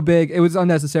 It's just so big. It was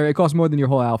unnecessary. It costs more than your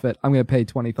whole outfit. I'm going to pay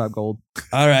 25 gold.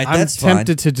 All right, that's I'm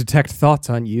tempted to detect thoughts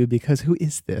on you because who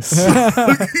is this?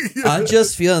 I'm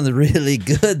just feeling really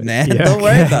good, man. Yeah, Don't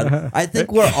worry about it. I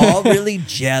think we're all really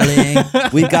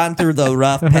gelling. We've gone through the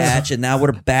rough patch, and now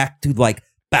we're back to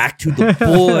the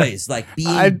boys, like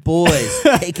being boys,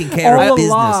 taking care of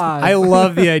business. I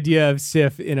love the idea of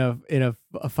Sif in a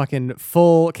fucking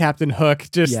full Captain Hook,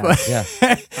 just Yeah.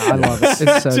 I love it.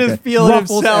 It's so just good. feeling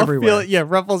Ruffles himself. everywhere.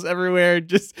 Ruffles everywhere.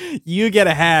 Just you get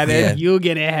a hat and you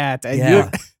get a hat. And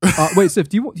Yeah. Wait, Sif,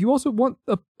 do you also want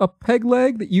a peg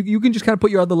leg that you can just kind of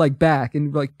put your other leg back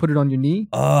and like put it on your knee?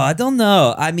 Oh, I don't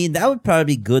know. I mean, that would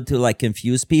probably be good to like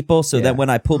confuse people, so that when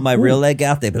I pull my real leg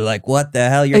out, they'd be like, "What the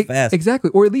hell? You're fast."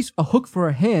 Exactly, or at least a hook for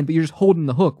a hand, but you're just holding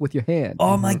the hook with your hand.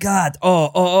 Oh my God!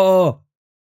 Oh!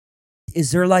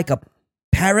 Is there like a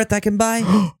parrot I can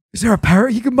buy? Is there a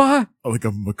parrot you can buy? like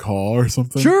a macaw or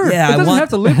something? Sure. Yeah, it doesn't I want- have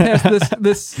to live past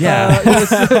this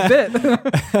bit.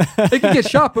 It can get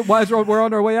shot, but why is we're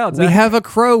on our way out? we Zach? have a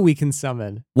crow we can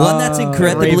summon. One that's Raven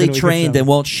incredibly we can trained summon. and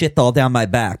won't shit all down my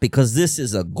back, because this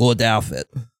is a good outfit.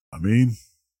 I mean,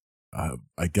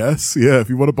 I guess. Yeah, if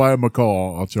you want to buy a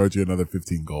macaw, I'll charge you another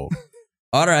 15 gold.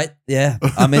 All right, yeah,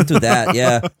 I'm into that.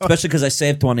 Yeah, especially because I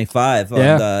saved 25 on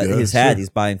Yeah. his hat he's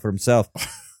buying for himself.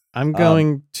 I'm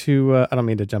going to. I don't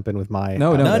mean to jump in with my.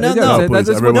 No. No, please,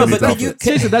 That's everyone what needs this outfits.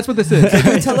 Jason, that's what this is.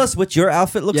 Can you tell us what your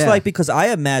outfit looks Yeah. like? Because I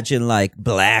imagine like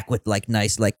black with like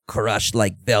nice like crushed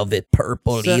like velvet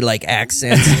purple-y like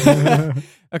accents.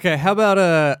 Okay, how about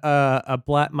a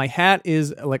black? My hat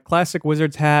is like classic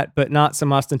wizard's hat, but not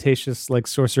some ostentatious like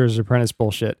sorcerer's apprentice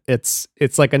bullshit. It's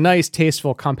like a nice,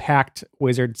 tasteful, compact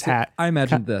wizard's hat. I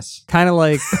imagined this. Kind of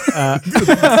like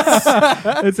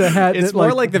It's a hat. it's that,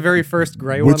 more like the very first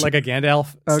gray one, Which- like a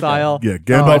Gandalf style. Yeah,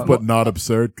 Gandalf, but not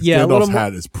absurd. 'Cause yeah, a Gandalf's little more-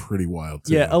 hat is pretty wild,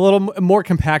 too. Yeah, a little more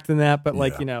compact than that, but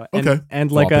like Yeah. and, Okay. and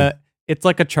like Floppy. it's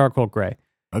like a charcoal gray.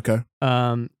 Okay.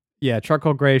 Yeah,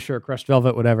 charcoal gray, sure, crushed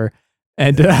velvet, whatever.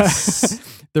 And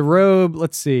the robe,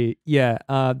 let's see. Yeah,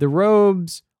 the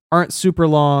robes aren't super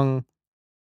long,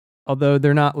 although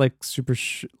they're not like super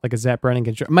like a Zap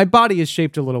Brannigan. My body is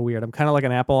shaped a little weird. I'm kind of like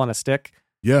an apple on a stick.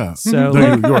 Yeah. So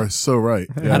No, you are so right.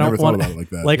 Yeah, I never thought about it like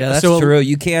that. Like, Yeah, that's so, true.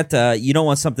 You can't. You don't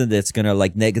want something that's gonna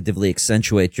like negatively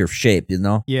accentuate your shape. You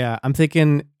know. Yeah, I'm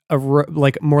thinking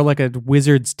like more like a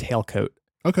wizard's tailcoat.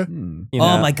 Okay. You Oh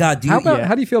know? my god! Do you,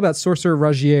 How do you feel about Sorcerer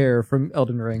Rogier from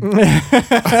Elden Ring?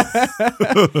 That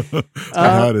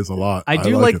hat is a lot. I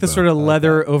do like like it, the though. sort of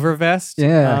leather overvest.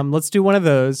 Yeah. Let's do one of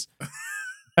those.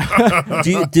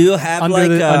 do you have under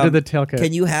like under the tailcoat?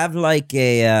 Can you have like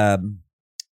a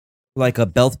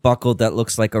belt buckle that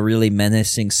looks like a really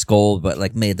menacing skull, but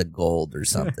like made of gold or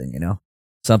something? You know,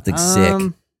 something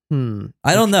sick.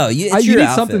 I don't know. You You need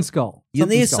outfit. something skull. You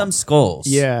Something need skull. some skulls.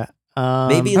 Yeah.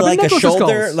 Maybe How like many a necklaces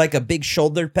shoulder, skulls? like a big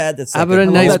shoulder pad. That's How like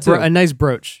about that too. a nice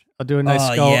brooch? I'll do a nice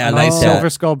Oh, skull, yeah, I a like nice that. silver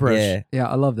skull brooch. Yeah. Yeah,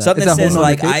 I love that. Something Is that that says holding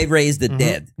on like the "I cape? raised the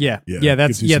dead." Yeah. Yeah,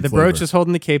 That's gives you some the brooch flavor. is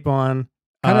holding the cape on.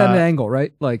 Kind of at an angle,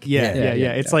 right? Like Yeah.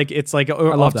 It's like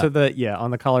love off to that. the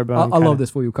on the collarbone. I love this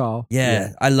for you, Carl.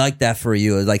 Yeah, I like that for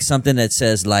you. Like something that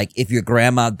says like, if your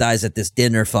grandma dies at this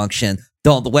dinner function,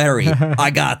 don't worry,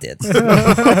 I got it.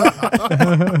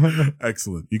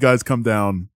 Excellent. You guys come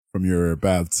down from your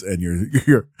baths and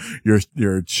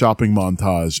your shopping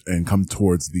montage and come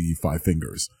towards the Five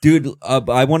Fingers. Dude,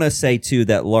 I want to say too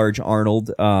that Large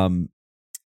Arnold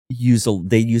used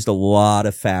a lot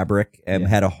of fabric and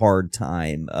had a hard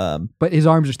time. But his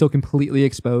arms are still completely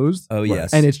exposed. Oh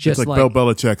yes, And it's just It's like Bill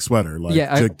Belichick sweater, like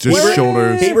Yeah, just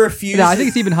shoulders. he refuses. No, I think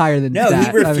it's even higher than No, that. he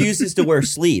I mean, refuses to wear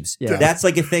sleeves. Yeah. That's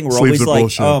like a thing. We're Sleeves always are like,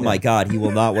 bullshit. oh my God, he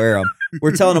will not wear them.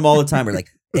 We're telling him all the time. We're like,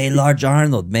 hey, Large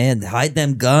Arnold, man, hide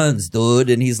them guns, dude.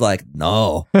 And he's like,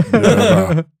 no.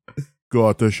 Yeah,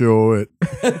 got to show it.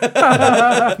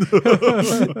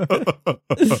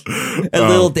 And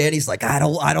little Danny's like, I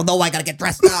don't know. I gotta get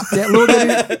dressed up. Yeah,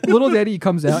 little Daddy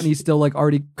comes out and he's still like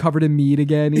already covered in meat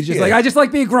again. He's just like, I just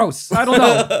like being gross. I don't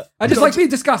know. I just like being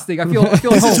disgusting. I feel This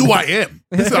home. is who I am.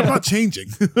 I'm not changing.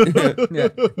 Yeah.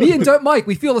 Me and Dirt Mike,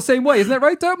 we feel the same way. Isn't that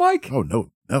right, Dirt Mike? Oh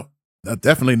no,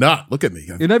 definitely not. Look at me.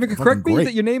 You're never gonna Fucking correct me great.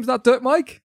 that your name's not Dirt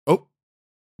Mike? Oh,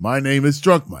 my name is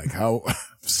Drunk Mike. How?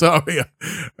 Sorry,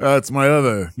 that's my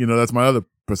other. That's my other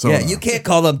persona. Yeah, you can't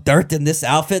call him dirt in this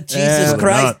outfit. Jesus Yeah.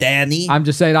 Christ, Not. Danny. I'm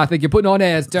just saying, I think you're putting on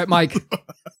airs, Dirt Mike.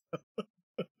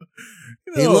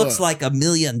 He looks like $1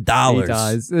 million. He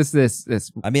does.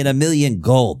 This. I mean, $1 million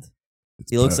gold.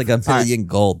 He looks like $1 million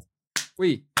gold.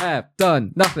 We have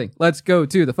done nothing. Let's go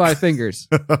to the Five Fingers.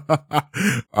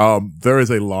 There is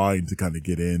a line to kind of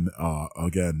get in.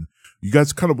 Again, you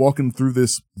guys kind of walking through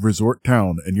this resort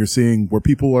town, and you're seeing where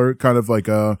people are kind of like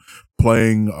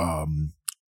playing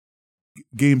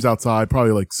games outside,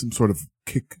 probably like some sort of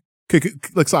kick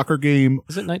like soccer game.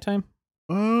 Is it nighttime?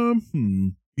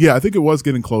 Yeah, I think it was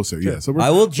getting closer. Yeah, so I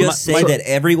will just say that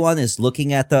everyone is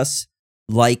looking at us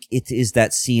like it is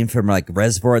that scene from like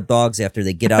Reservoir Dogs after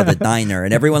they get out of the diner,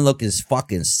 and everyone is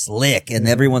fucking slick, and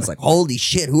everyone's like, "Holy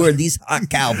shit, who are these hot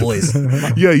cowboys?"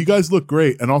 yeah, you guys look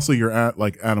great, and also you're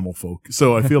like animal folk.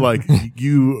 So I feel like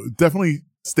you definitely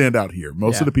stand out here.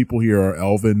 Most of the people here are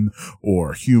elven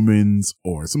or humans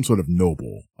or some sort of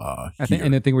noble. I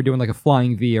think we're doing like a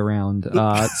flying V around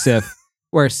Sif,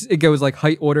 where it goes like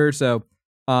height order. So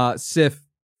Sif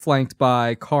flanked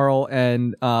by Carl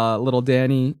and little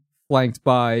Danny, flanked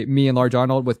by me and Large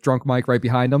Arnold with Drunk Mike right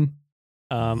behind him.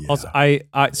 Also, I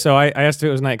asked if it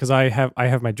was night because I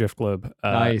have my drift globe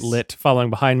Nice. lit following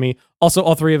behind me. Also,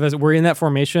 all three of us we're in that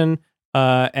formation.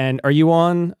 And are you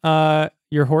on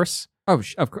your horse? Oh,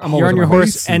 I'm You're on your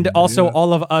horse, Mason, and also yeah.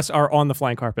 all of us are on the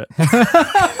flying carpet.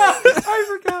 I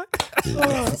forgot.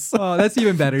 Oh, that's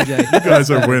even better, Jay. You guys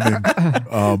are winning.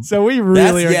 So we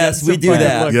really are. Yes, getting we some do fun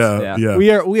that. looks. Yeah,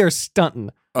 yeah. We are stunting.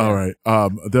 All right.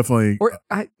 Definitely. Or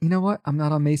you know what? I'm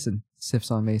not on Mason.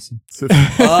 Sif's on Mason.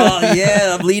 Oh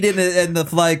yeah, I'm leading it, and the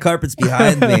flying carpet's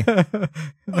behind me,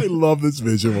 I love this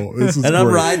visual. This is and I'm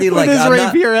great. riding like With his I'm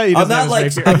rapier, he not, doesn't have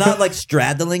his rapier. I'm not like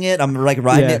straddling it. I'm like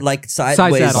riding Yeah. it like Side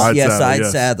sideways. saddle. Side saddle, Side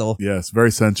yes. saddle. Yes,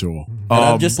 very sensual. And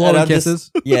I'm just blowing and I'm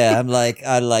kisses. Yeah, I'm like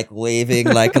waving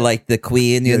like the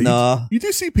queen, you Yeah, know. You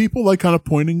do see people like kind of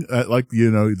pointing at like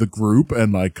the group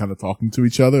and like kind of talking to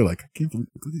each other. Like, I can't believe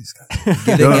look at these guys.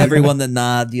 Giving everyone the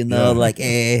nod, you know, Yeah. like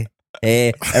hey.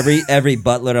 Every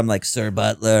butler, I'm like, Sir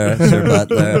Butler, Sir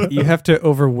Butler. You have to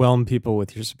overwhelm people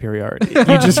with your superiority. You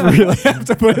just really have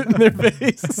to put it in their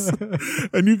face.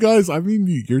 And you guys, I mean,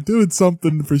 you're doing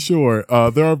something for sure.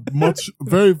 There are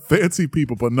very fancy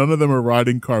people, but none of them are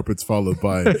riding carpets followed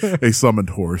by a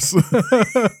summoned horse.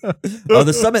 Oh,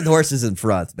 the summoned horse is in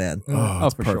front, man. Oh,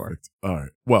 for sure. All right.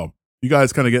 Well, You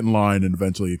guys kind of get in line, and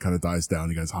eventually it kind of dies down.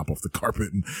 You guys hop off the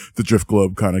carpet, and the drift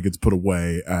globe kind of gets put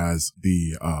away as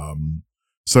the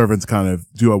servants kind of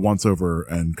do a once over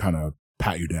and kind of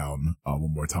pat you down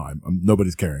one more time.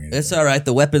 Nobody's carrying it. It's all right.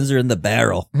 The weapons are in the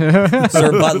barrel.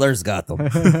 Sir Butler's got them.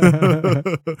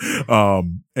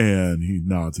 And he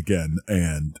nods again,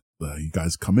 and you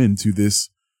guys come into this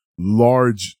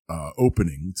large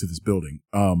opening to this building,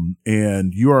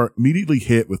 and you are immediately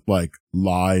hit with like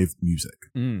live music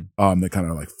that kind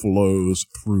of like flows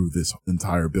through this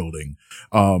entire building.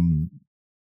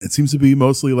 It seems to be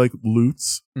mostly like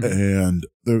lutes, and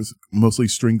there's mostly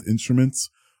stringed instruments,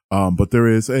 but there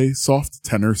is a soft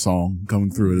tenor song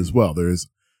coming through it as well.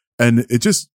 And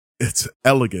it's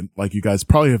elegant, like you guys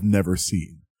probably have never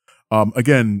seen.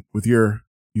 Again,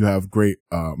 you have great,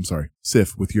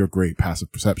 Sif, with your great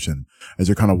passive perception, as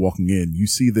you're kind of walking in, you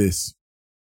see this,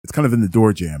 it's kind of in the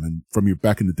door jam, and from your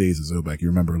back in the days of Zobek, you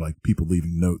remember like people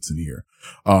leaving notes in here.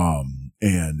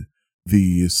 And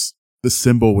the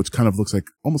symbol, which kind of looks like,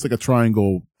 almost like a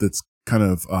triangle that's kind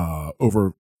of,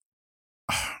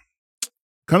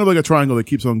 kind of like a triangle that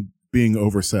keeps on being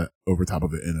overset over top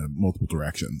of it in multiple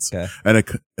directions. Okay. And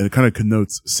it kind of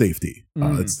connotes safety.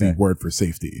 It's the word for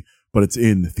safety. But it's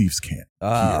in Thieves' Camp.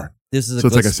 This is a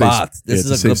good spot. This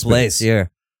is a good place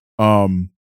here.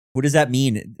 What does that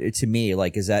mean to me?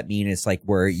 Like, does that mean it's like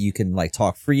where you can like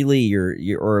talk freely,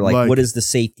 or like what does the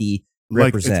safety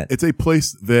represent? Like it's a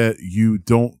place that you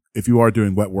don't, if you are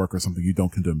doing wet work or something, you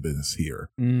don't condone business here.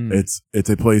 It's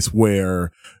a place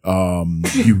where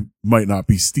you might not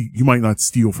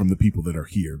steal from the people that are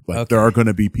here. Like there are going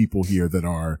to be people here that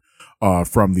are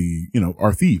from the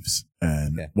are thieves.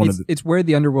 And it's where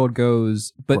the underworld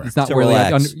goes, but Correct. it's not to where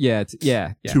relax.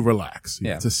 to relax.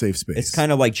 Yeah. It's a safe space. It's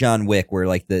kind of like John Wick, where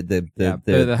like the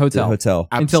hotel. hotel.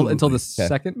 until the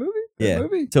second movie.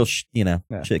 Until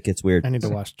shit gets weird. I need to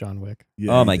watch John Wick.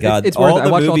 Yeah. Oh my god, it's all worth it. I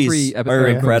the watched all movies 3 are movies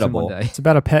in incredible. one day. It's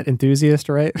about a pet enthusiast,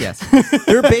 right? Yes.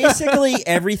 They're basically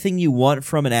everything you want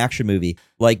from an action movie,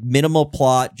 like minimal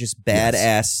plot, just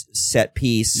badass set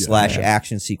piece /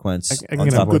 action sequence. I on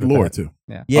can top of good with lore that. too.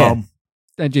 Yeah.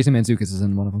 And Jason Mantzoukas is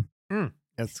in one of them.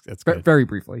 That's good. Very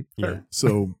briefly. Yeah.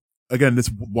 So again, this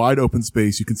wide open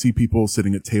space, you can see people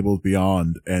sitting at tables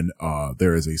beyond, and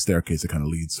there is a staircase that kind of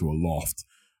leads to a loft.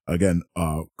 Again,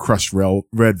 crushed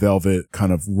red velvet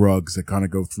kind of rugs that kind of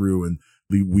go through and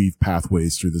weave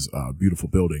pathways through this beautiful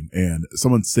building. And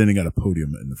someone's standing at a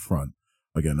podium in the front.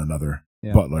 Again, another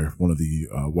butler, one of the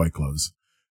white gloves.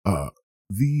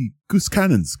 The Goose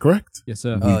Cannons, correct? Yes,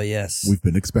 sir. Oh yes, We've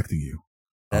been expecting you.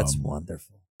 that's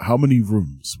wonderful. How many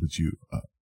rooms would you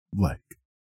like?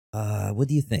 What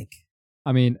do you think?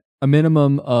 I mean, a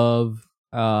minimum of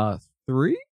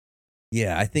 3.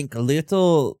 Yeah, I think a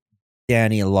little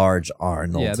Danny, large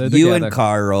Arnold, Yeah, they're you together. and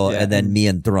Carl, Yeah. and then me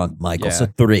and drunk Michael. Yeah. So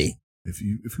 3. If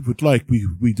you would like,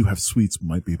 we do have suites. We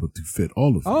might be able to fit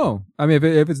all of you. Oh, I mean,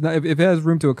 if it has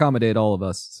room to accommodate all of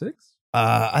us, 6.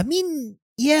 I mean,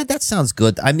 yeah, that sounds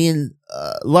good. I mean,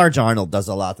 large Arnold does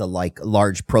a lot of like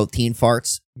large protein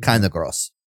farts. Kind of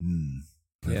gross.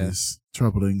 That is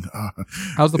troubling.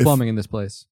 How's the plumbing in this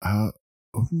place? I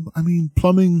mean,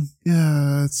 plumbing.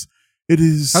 Yeah, it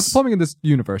is. How's the plumbing in this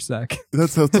universe, Zach?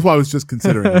 That's why I was just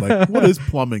considering. Like, what is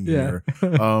plumbing Yeah.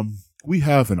 here? We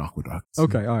have an aqueduct.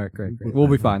 Okay, all right, great. We'll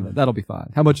be fine then. That'll be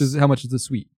fine. How much is the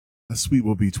suite? A suite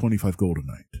will be 25 gold a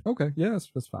night. Okay, yeah,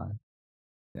 that's fine.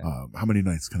 Yeah. How many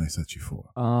nights can I set you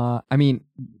for? I mean,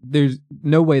 there's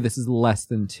no way this is less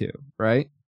than 2, right?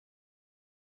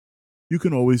 You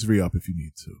can always re-up if you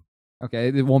need to. Okay,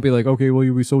 it won't be like, okay,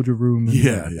 well, we sold your room.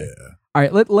 Yeah. All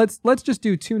right, let's just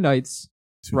do 2 nights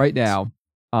right now.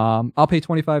 I'll pay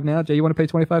 25 now. Jay, you want to pay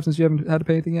 25 since you haven't had to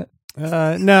pay anything yet?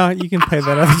 No, you can pay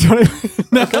that other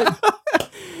 20.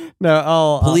 No,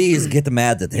 I'll Please get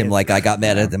mad at him like I got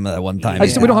mad at him that one time. We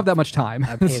don't have that much time.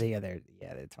 I pay the other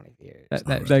 20 years.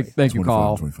 Thank you, 25,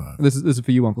 Carl. 25. This is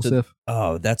for you, Uncle Sif.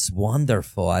 Oh, that's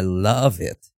wonderful. I love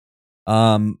it.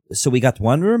 So we got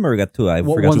 1 room or we got 2? I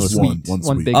forgot one to suite. One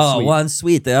One suite. big Oh, suite. 1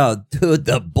 suite. Oh, dude,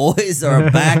 the boys are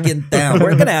back in town.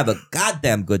 We're gonna have a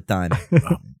goddamn good time.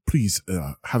 Please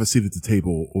have a seat at the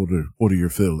table. Order your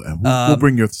fill, and we'll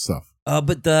bring your stuff.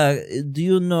 But do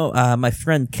you know my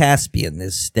friend Caspian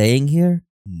is staying here?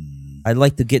 I'd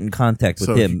like to get in contact with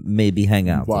So him, maybe hang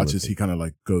out. Watches. He kind of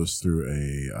like goes through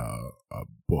a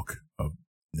book of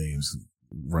names,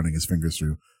 running his fingers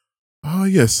through. Oh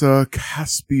yes,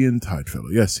 Caspian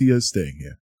Tidefellow. Yes, he is staying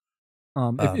here.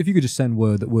 If you could just send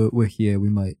word that we're here, we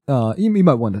might. You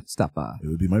might want to stop by. It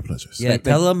would be my pleasure. Yeah,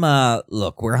 tell him.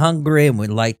 Look, we're hungry and we'd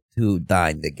like to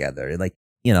dine together. Like,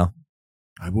 you know.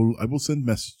 I will send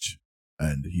message.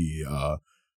 And he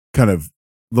kind of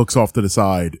looks off to the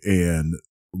side and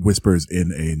whispers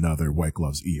in another White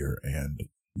Glove's ear, and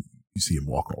you see him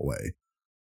walk away.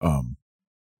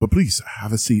 But please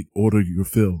have a seat, order your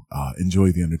fill,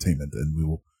 enjoy the entertainment, and we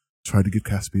will try to get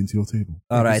Caspian to your table.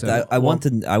 All right, I want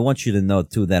you to know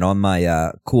too that on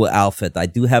my cool outfit, I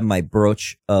do have my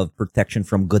brooch of protection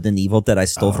from good and evil that I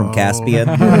stole from Caspian.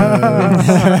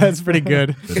 Yes. That's pretty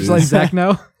good. It's like Zach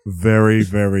now. Very,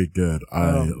 very good.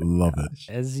 I love it.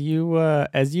 As you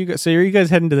go, so are you guys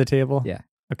heading to the table? Yeah.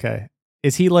 Okay.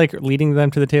 Is he like leading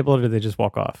them to the table, or do they just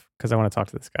walk off? Because I want to talk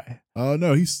to this guy.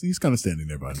 No, he's kind of standing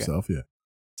there by himself. Yeah.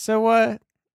 So,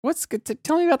 what's good?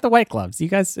 Tell me about the White Gloves. You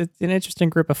guys, it's an interesting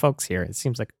group of folks here. It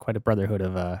seems like quite a brotherhood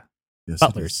of Yes,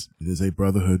 butlers. It is a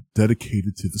brotherhood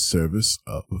dedicated to the service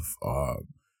of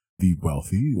the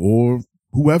wealthy or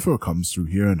whoever comes through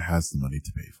here and has the money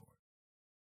to pay for it.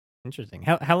 Interesting.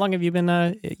 How long have you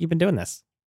been doing this?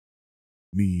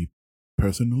 Me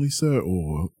personally, sir,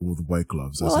 or the White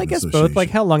Gloves? Well, as I an guess both. association? Like,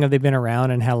 how long have they been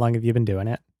around, and how long have you been doing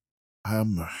it?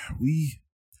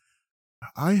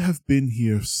 I have been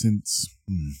here since,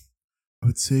 I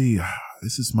would say,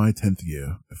 this is my 10th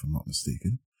year, if I'm not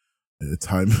mistaken.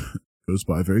 Time goes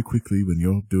by very quickly when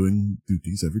you're doing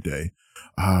duties every day.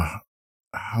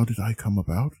 How did I come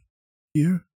about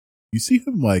here? You see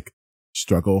him, like,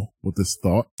 struggle with this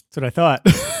thought. That's what I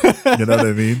thought. You know what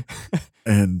I mean?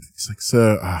 And he's like,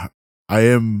 sir, I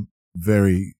am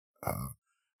very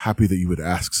happy that you would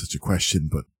ask such a question,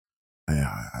 but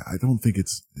I don't think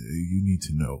you need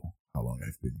to know how long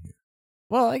I've been here.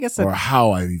 Well, I guess or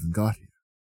how I even got here.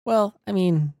 Well, I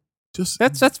mean, just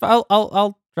that's.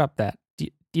 I'll drop that. Do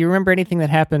you remember anything that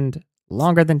happened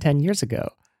longer than 10 years ago?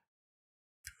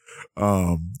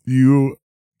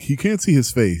 He can't see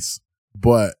his face,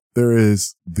 but there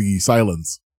is the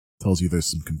silence tells you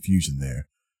there's some confusion there.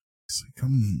 He's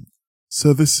like,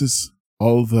 so this is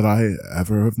all that I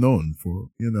ever have known for,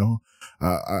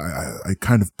 I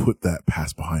kind of put that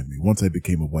past behind me. Once I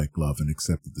became a White Glove and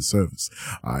accepted the service,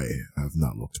 I have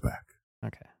not looked back.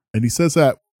 Okay. And he says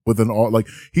that with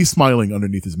he's smiling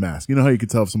underneath his mask. You know how you can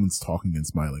tell if someone's talking and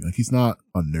smiling? Like, he's not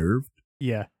unnerved.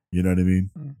 Yeah. You know what I mean?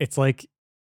 It's like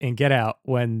in Get Out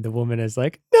when the woman is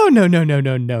like, no.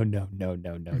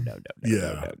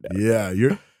 Yeah.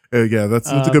 Yeah, that's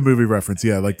a good movie reference.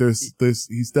 Yeah, like there's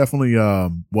he's definitely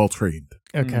well trained.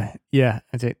 Okay. Yeah.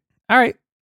 That's it. All right.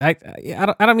 I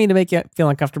don't mean to make you feel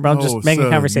uncomfortable. I'm just making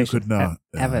conversation. You could not.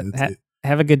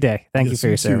 Have a good day. Thank you yes, for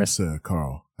your too, service, sir,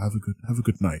 Carl. Have a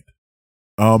good night.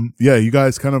 Yeah, you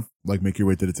guys kind of like make your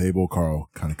way to the table. Carl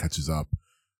kind of catches up.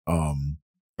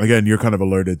 Again, you're kind of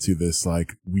alerted to this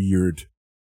like weird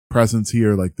presence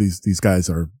here. Like these guys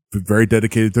are very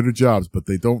dedicated to their jobs, but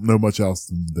they don't know much else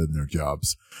than their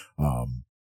jobs.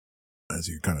 As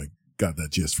you kind of got that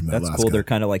gist from that That's last cool. guy. They're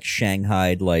kind of like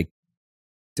Shanghaied, like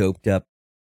doped up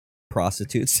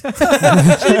prostitutes.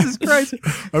 Jesus Christ!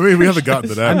 I mean, we haven't gotten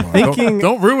to that. I'm part. thinking-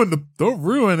 Don't ruin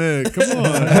it. Come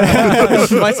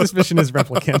on. My suspicion is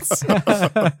replicants.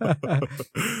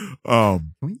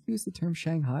 Can we use the term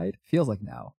Shanghai? Feels like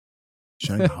now.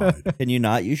 Shanghai. Can you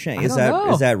not use Shanghai? I Is don't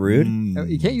know. that rude?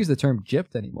 You can't use the term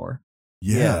gypped anymore.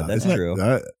 Yeah, that's isn't true.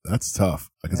 That's tough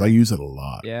because I use it a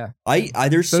lot. Yeah. I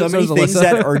there's so So many does things Alyssa.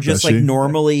 that are just Does like she?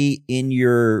 normally in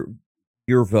your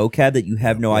vocab that you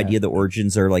have no Yeah. idea the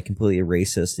origins are like completely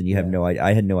racist, and you have no idea.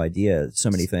 I had no idea so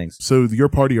many things. So your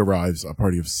party arrives, a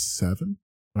party of 7,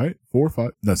 right? 4,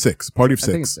 5, no, 6. Party of 6.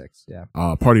 I think it's 6. Yeah.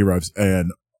 Party arrives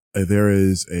and there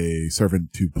is a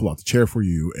servant to pull out the chair for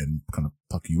you and kind of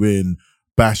tuck you in.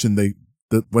 Bastion,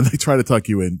 when they try to tuck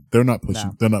you in, they're not pushing,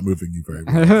 No. they're not moving you very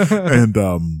well. And,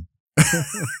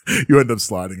 you end up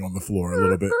sliding on the floor a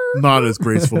little bit, not as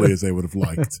gracefully as they would have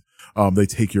liked. They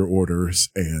take your orders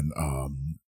and,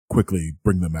 quickly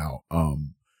bring them out.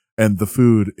 And the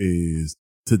food is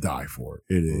to die for.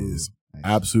 It is Nice.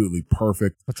 absolutely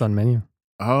perfect. What's on menu?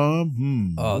 Oh,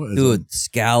 what is dude, it?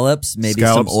 scallops, maybe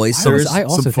Scallops. some oysters. I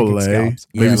also some think it's filet, scallops.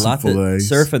 Yeah, maybe some lots of fillets.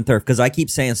 surf and turf, because I keep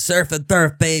saying surf and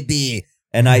turf, baby.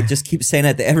 And I just keep saying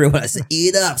that to everyone. I say,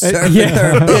 eat up, surf and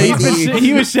turf, baby.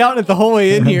 He was shouting it the whole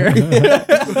way in here.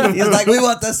 He's like, we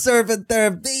want the surf and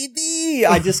turf, baby.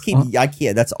 I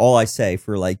can't. That's all I say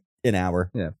for like an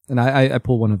hour. Yeah. And I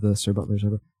pull one of the Sir Butlers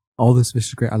over. All this fish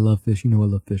is great. I love fish. You know I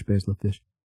love fish. Bears love fish.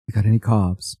 You got any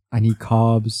carbs? I need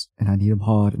carbs, and I need them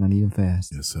hard, and I need them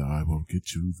fast. Yes, sir, I will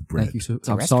get you the bread. Thank you. So It's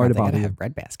a I'm restaurant, sorry they to bother gotta you. have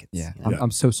bread baskets. Yeah, You know? I'm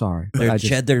so sorry. Their I just-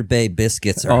 cheddar bay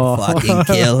biscuits are Oh. fucking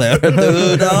killer,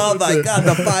 dude. Oh my god,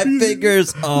 the 5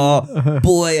 fingers. Oh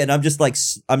boy, and I'm just like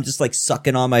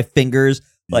sucking on my fingers,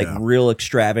 like Yeah. real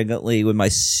extravagantly with I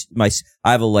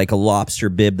have a lobster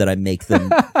bib that I make them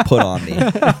put on me.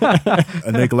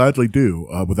 And they gladly do,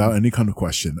 without any kind of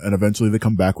question. And eventually they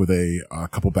come back with a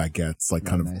couple baguettes, like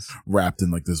kind of nice. wrapped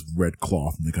in like this red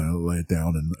cloth, and they kind of lay it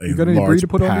down in a You got any brie large to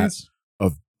put on pat these?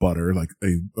 of butter, like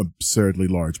a absurdly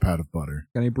large pat of butter.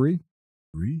 Got any brie?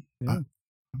 Brie? Yeah.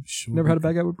 I'm sure. Never had a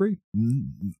baguette with brie?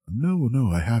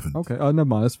 No, I haven't. Okay. Oh, never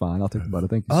mind. That's fine. I'll take the butter.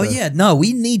 Thank you. Oh sir. yeah, no,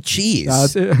 we need cheese.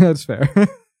 That's fair.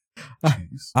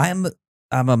 Jeez.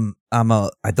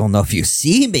 I don't know if you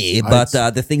see me, but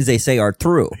the things they say are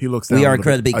true. He looks down We a are little bit.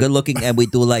 incredibly good looking, and we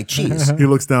do like cheese. He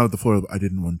looks down at the floor. I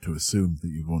didn't want to assume that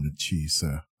you wanted cheese,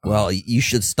 sir. Well, you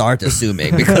should start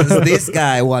assuming because this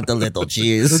guy want a little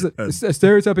cheese.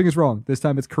 Stereotyping is wrong. This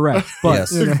time it's correct. But,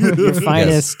 Yes. you know. Your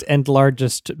finest and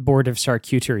largest board of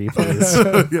charcuterie, please.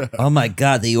 Yeah. Oh my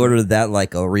god, they ordered that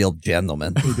like a real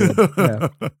gentleman. Yeah.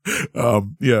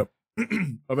 Yeah.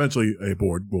 Eventually, a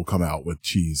board will come out with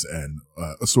cheese and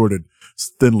assorted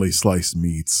thinly sliced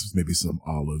meats, maybe some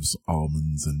olives,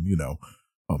 almonds, and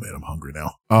oh man, I'm hungry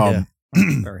now.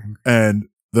 Very hungry. And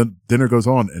the dinner goes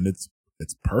on, and it's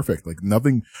perfect. Like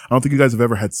nothing. I don't think you guys have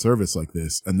ever had service like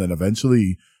this. And then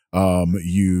eventually,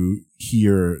 you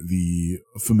hear the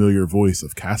familiar voice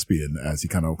of Caspian as he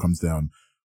kind of comes down.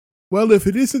 Well, if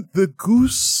it isn't the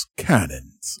Goose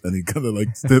Cannons, and he kind of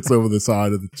like sits over the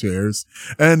side of the chairs,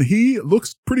 and he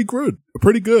looks pretty good,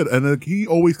 and he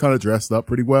always kind of dressed up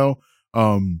pretty well.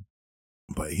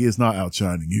 But he is not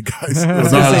outshining you guys. I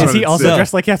was gonna say, is he also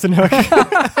dressed like Captain Hook?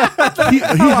 he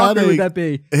How had awkward would that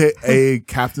be? a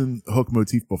Captain Hook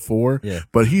motif before, Yeah.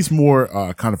 but he's more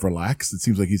kind of relaxed. It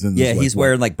seems like he's in this, Yeah, like, he's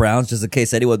wearing like browns just in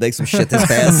case anyone makes him shit this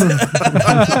pants.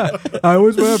 I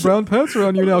always wear brown pants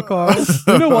around you now, Carl.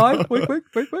 You know why?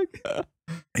 Wait.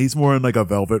 he's more in like a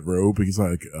velvet robe. He's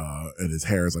like and his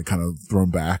hair is like kind of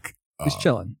thrown back. He's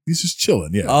chilling. He's just chilling.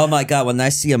 Yeah. Oh my god! When I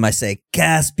see him, I say,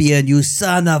 "Caspian, you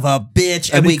son of a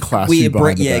bitch!" And he clasps you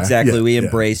behind the back. exactly. Yeah, we yeah.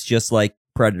 embrace just like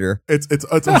Predator. It's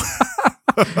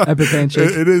Epic handshake.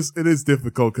 it is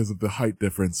difficult because of the height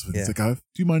difference. It's Yeah. like,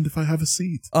 do you mind if I have a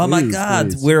seat? Oh my Please, god,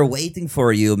 please. we're waiting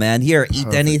for you, man. Here, eat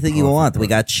Perfect, anything you perfect, want. We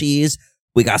got cheese.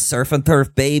 We got surf and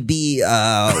turf, baby.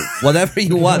 Whatever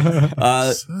you want.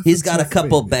 He's got a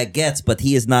couple baguettes, but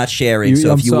he is not sharing.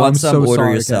 So if you want some, order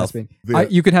sorry, yourself. Caspian. Yeah.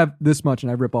 You can have this much,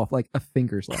 and I rip off like a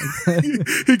finger's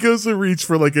length. He goes to reach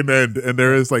for like an end, and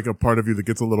there is like a part of you that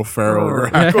gets a little feral. Your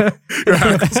Yeah.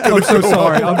 hackle's gonna I'm so go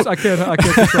sorry. off. I can't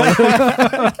control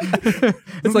it.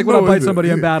 It's like when I bite somebody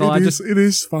in battle. It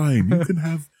is fine. You can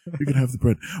have the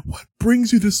bread. What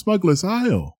brings you to Smugglers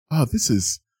Isle? This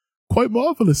is quite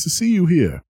marvelous to see you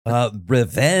here.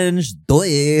 Revenge,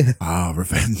 doy.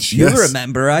 Revenge. You Yes.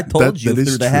 remember? I told you that is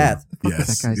through the true. hat. What was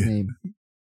Yes. that guy's name?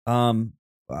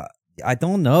 I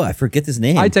don't know. I forget his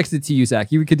name. I texted to you,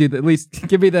 Zach. You could do at least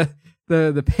give me the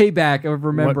payback of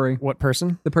remembering What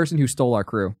person? the person who stole our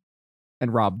crew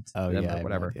and robbed Oh them yeah, or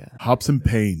whatever. Yeah. Hobbsen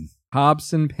Payne.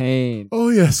 Hobbsen Payne. Oh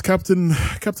yes, Captain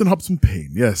Hobbsen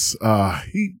Payne. Yes.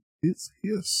 He is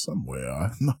here somewhere.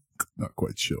 I'm not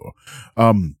quite sure.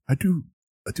 I do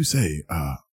say,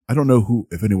 I don't know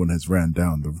if anyone has ran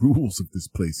down the rules of this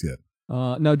place yet.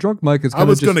 No, Drunk Mike is I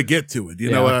was going going to get to it.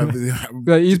 You know what I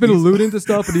mean? He's been alluding to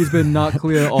stuff, but he's been not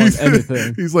clear on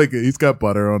anything. He's got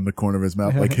butter on the corner of his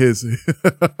mouth. Like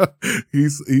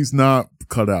he's not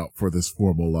cut out for this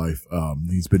formal life.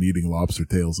 He's been eating lobster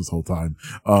tails this whole time.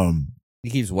 He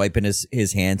keeps wiping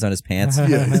his hands on his pants.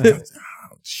 Yeah.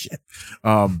 Oh, shit.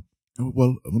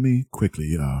 Well, let me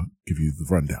quickly, give you the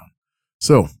rundown.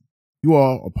 So, you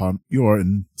are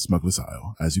in Smugglers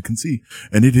Isle, as you can see,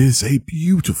 and it is a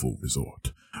beautiful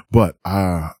resort. But,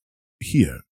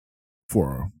 here,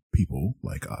 for people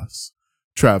like us,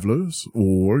 travelers,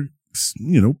 or,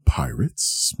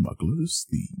 pirates, smugglers,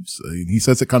 thieves, he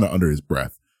says it kind of under his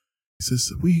breath. He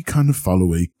says, we kind of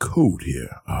follow a code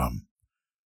here.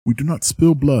 We do not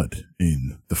spill blood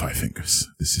in the Five Fingers.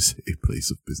 This is a place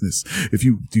of business. If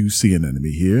you do see an enemy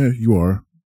here, you are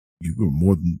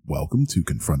more than welcome to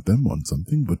confront them on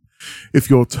something. But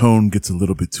if your tone gets a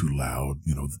little bit too loud,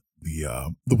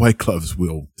 the white gloves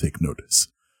will take notice.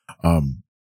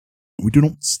 We do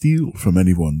not steal from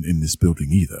anyone in this building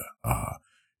either.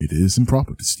 It is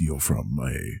improper to steal from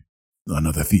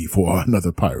another thief or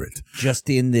another pirate. Just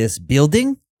in this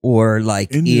building, or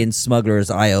like in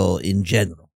Smugglers Isle in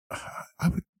general?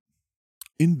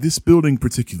 In this building in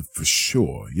particular, for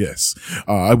sure, yes.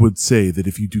 I would say that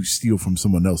if you do steal from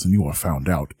someone else and you are found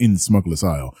out in Smugglers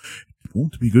Isle, it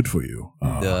won't be good for you.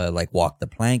 The like walk the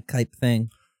plank type thing?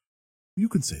 You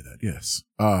can say that, yes.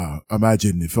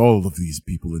 Imagine if all of these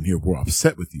people in here were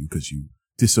upset with you because you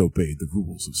disobeyed the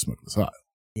rules of Smugglers Isle.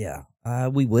 Yeah,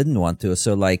 we wouldn't want to.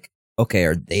 So, like, okay,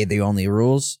 are they the only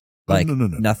rules? Like, no.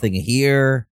 nothing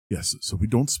here. Yes, so we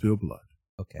don't spill blood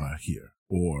Okay. here.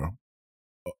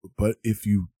 But if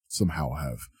you somehow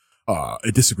have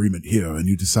a disagreement here and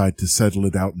you decide to settle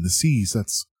it out in the seas,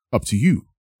 that's up to you.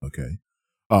 Okay.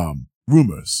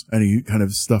 Rumors, any kind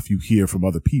of stuff you hear from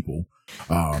other people,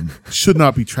 should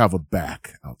not be traveled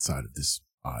back outside of this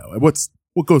isle.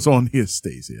 What goes on here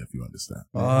stays here, if you understand.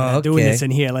 Doing this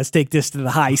in here. Let's take this to the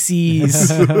high seas.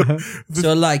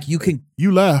 So, like, you can.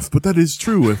 You laugh, but that is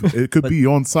true. It could be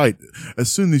on site.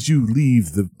 As soon as you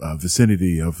leave the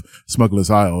vicinity of Smugglers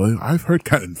Isle, I've heard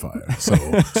cannon fire. So,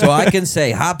 So I can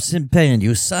say, Hobbsen Payne,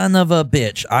 you son of a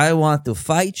bitch, I want to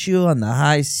fight you on the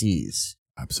high seas.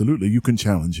 absolutely, you can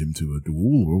challenge him to a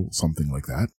duel or something like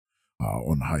that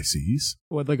on the high seas.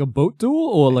 What, like a boat duel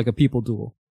or like a people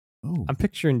duel? Oh, I'm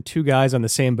picturing two guys on the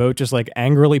same boat, just like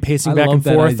angrily pacing I back love and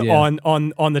that forth idea.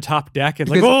 on the top deck. And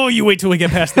like, Because- oh, you wait till we get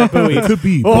past that buoy. it could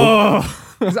be. Oh,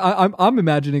 'Cause I'm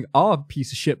imagining our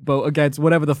piece of shit boat against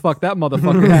whatever the fuck that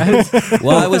motherfucker has.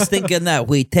 Well, I was thinking that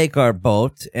we take our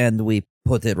boat and we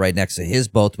put it right next to his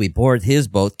boat. We board his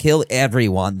boat, kill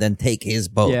everyone, then take his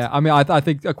boat. Yeah, I mean, I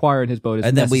think acquiring his boat is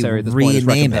And then we necessary at this point. It's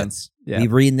rename it. recompense. Yeah. We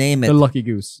rename it. The Lucky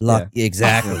Goose.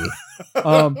 Exactly.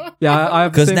 Yeah, I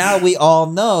have the Because same- now we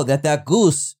all know that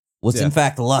goose was Yeah. in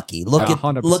fact lucky. Look Yeah, at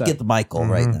 100%. look at Michael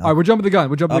right now. All right, we're jumping the gun.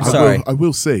 We're jumping I'm the gun. sorry. I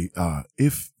will say,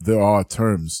 if there are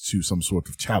terms to some sort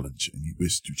of challenge and you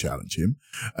wish to challenge him,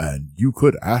 and you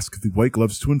could ask the White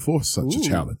Gloves to enforce such a Ooh,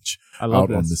 challenge I love out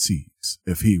this. on the seas.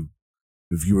 If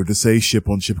you were to say ship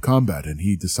on ship combat and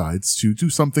he decides to do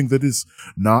something that is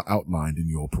not outlined in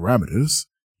your parameters,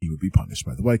 he would be punished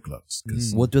by the White Gloves.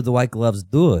 'Cause, What do the white gloves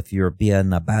do if you're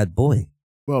being a bad boy?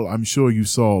 well, I'm sure you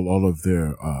saw all of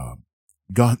their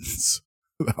guns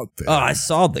out there. Oh, I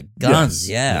saw the guns. Yes,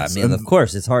 Yeah, yes. I mean, And of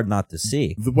course, it's hard not to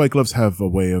see. The White Gloves have a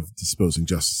way of disposing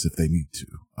justice if they need to.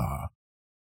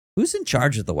 Who's in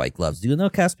charge of the white gloves? Do you know,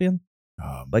 Caspian?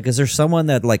 Um, Like, is there someone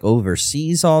that like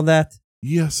oversees all that?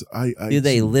 yes, I Do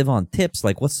they live on tips?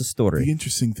 Like, what's the story? The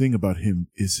interesting thing about him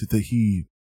is that he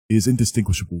is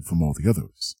indistinguishable from all the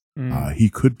others. He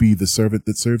could be the servant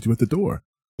that served you at the door.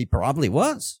 He probably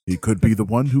was. He could be the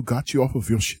one who got you off of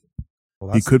your ship.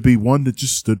 Well, He could be one that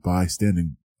just stood by,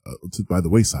 standing by the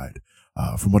wayside.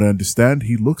 From what I understand,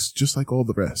 he looks just like all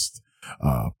the rest,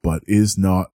 but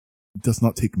does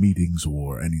not take meetings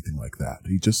or anything like that.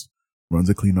 He just runs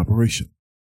a clean operation.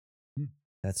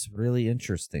 That's really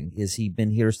interesting. Has he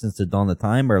been here since the dawn of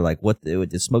time, or like what?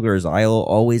 Did Smugglers Isle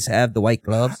always have the white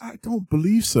gloves? I don't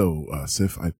believe so,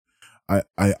 Sif.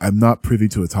 I'm not privy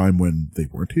to a time when they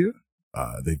weren't here.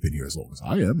 They've been here as long as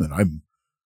I am, and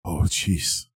oh,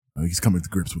 jeez. He's coming to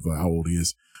grips with how old he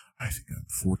is. I think I'm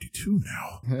 42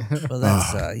 now. Well,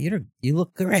 that's you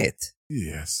look great.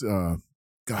 Yes.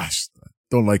 Gosh, I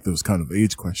don't like those kind of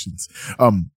age questions.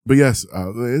 But yes,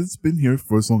 it's been here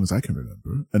for as long as I can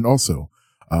remember. And also,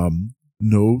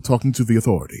 no talking to the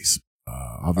authorities.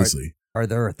 Obviously. Are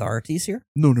there authorities here?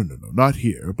 No, not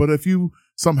here. But if you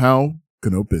somehow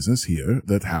connote business here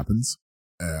that happens,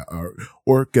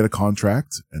 or get a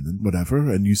contract and then whatever,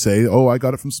 and you say, "Oh, I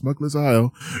got it from Smugglers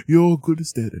Isle," you're good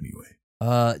as dead anyway.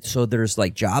 So there's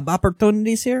like job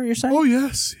opportunities here. You're saying? Oh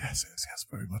yes,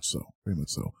 very much so,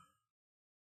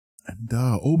 And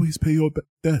always pay your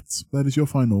debts. That is your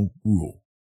final rule.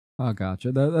 Oh,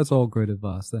 gotcha. That's all great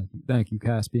advice. Thank you,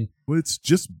 Caspian. Well, it's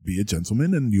just be a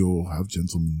gentleman, and you'll have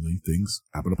gentlemanly things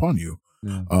happen upon you.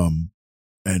 Yeah.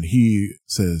 And he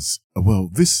says, while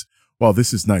this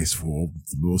is nice for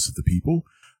most of the people,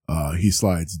 he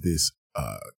slides this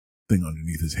thing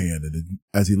underneath his hand, and then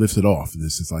as he lifts it off,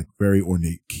 this is like very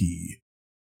ornate key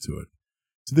to it.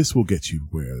 So this will get you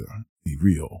where the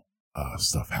real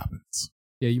stuff happens.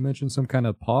 Yeah, you mentioned some kind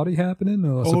of party happening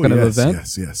or some kind of event?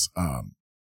 Yes.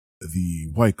 The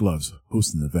White Gloves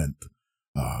host an event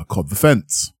called The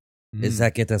Fence. Does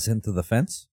that get us into the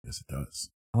fence? Yes, it does.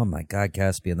 Oh my God,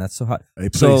 Caspian, that's so hot. A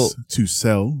place So- to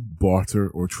sell, barter,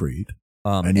 or trade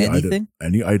Anything?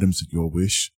 any items at your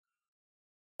wish,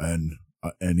 and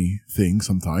anything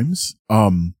sometimes.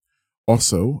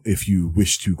 Also, if you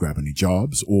wish to grab any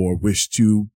jobs or wish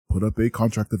to put up a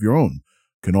contract of your own,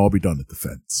 can all be done at the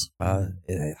fence.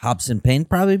 Hobbsen Payne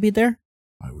probably be there?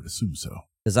 I would assume so.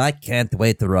 Because I can't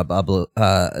wait to rub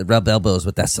elbows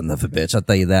with that son of a bitch. I'll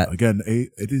tell you that. Again,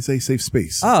 it is a safe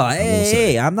space. Oh, I will say.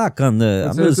 hey, I'm not gonna.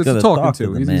 I'm just It's gonna talking talk to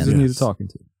the He man. just needs talking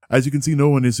to. As you can see, no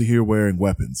one is here wearing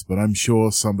weapons, but I'm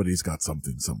sure somebody's got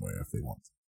something somewhere if they want.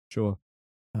 Sure.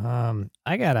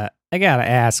 I gotta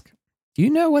ask. Do you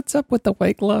know what's up with the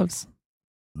white gloves?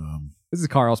 This is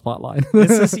Carl's plotline.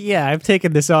 This is I've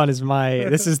taken this on as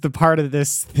this is the part of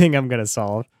this thing I'm gonna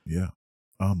solve. Yeah.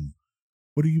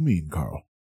 What do you mean, Carl?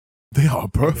 They are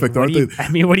perfect, aren't they? I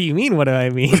mean, what do you mean? What do I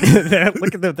mean?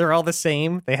 Look at them. They're all the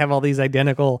same. They have all these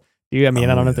identical. I don't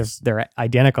know if they're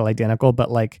identical,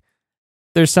 but like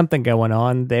there's something going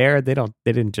on there. They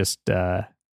didn't just appear.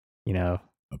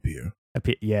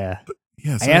 Yeah. But,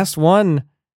 yes. I asked one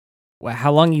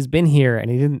how long he's been here,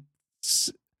 and he didn't.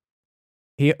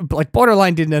 He like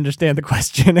borderline didn't understand the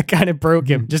question. It kind of broke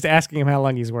him. Just asking him how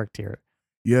long he's worked here.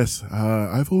 Yes,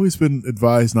 I've always been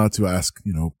advised not to ask,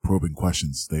 probing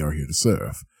questions. They are here to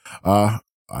serve. I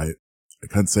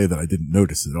can't say that I didn't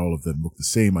notice that all of them looked the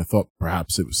same. I thought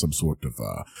perhaps it was some sort of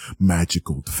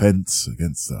magical defense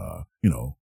against,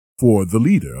 for the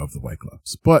leader of the White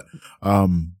Gloves. But I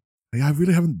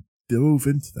really haven't dove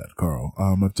into that, Carl.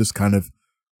 I've just kind of,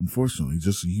 unfortunately,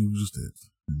 just used it.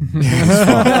 I'm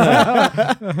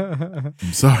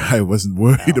sorry, I wasn't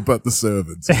worried about the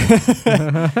servants.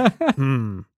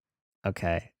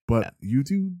 Okay. But you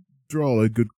do draw a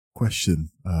good question.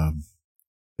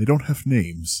 They don't have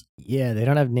names. Yeah, they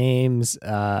don't have names.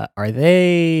 Are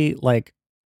they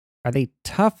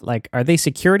tough? Like, are they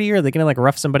security, or are they gonna like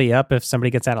rough somebody up if somebody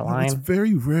gets out of line? It's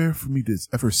very rare for me to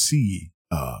ever see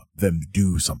them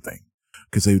do something,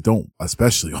 because they don't,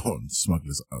 especially on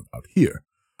smugglers out here.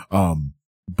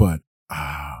 But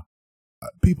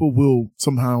people will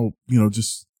somehow,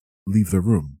 just leave their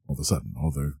room all of a sudden. All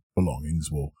their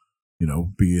belongings will,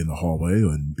 be in the hallway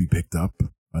and be picked up.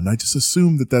 And I just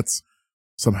assume that that's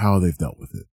somehow they've dealt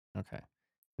with it. Okay.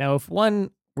 Now, if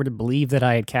one were to believe that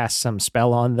I had cast some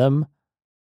spell on them,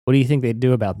 what do you think they'd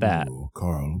do about that? Oh,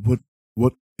 Carl, what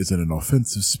is it, an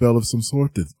offensive spell of some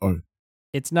sort?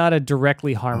 It's not a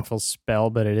directly harmful spell,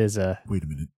 but it is a... Wait a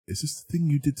minute. Is this the thing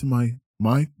you did to my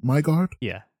guard?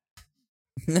 Yeah.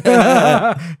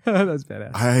 That's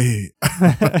badass.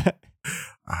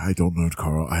 I don't know,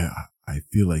 Carl. I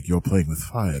feel like you're playing with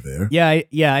fire there.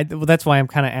 Yeah. Well, that's why I'm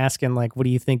kind of asking, like, what do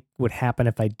you think would happen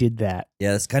if I did that?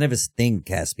 Yeah, it's kind of his thing,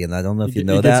 Caspian. I don't know if you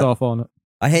know he that. gets off on it.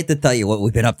 I hate to tell you what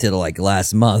we've been up to like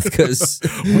last month because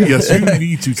yes, you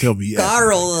need to tell me. Yes.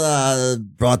 Carl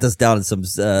brought us down in some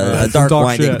dark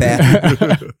winding shit.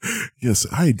 path. Yes,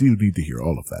 I do need to hear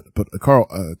all of that. But Carl,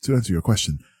 to answer your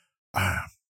question,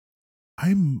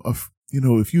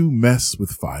 if you mess with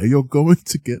fire, you're going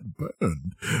to get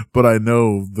burned. But I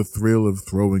know the thrill of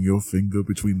throwing your finger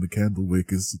between the candle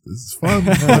wick is fun.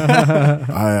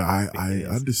 I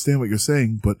understand what you're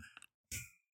saying, but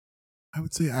I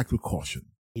would say act with caution.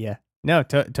 Yeah. No,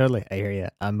 totally. I hear you.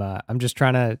 I'm just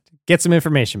trying to get some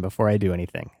information before I do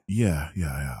anything. Yeah.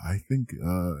 I think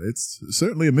it's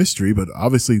certainly a mystery, but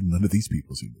obviously none of these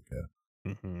people seem to care.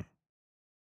 Mm-hmm.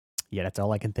 Yeah, that's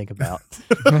all I can think about.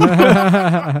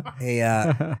 Hey,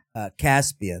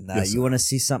 Caspian, Yes, you want to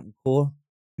see something cool?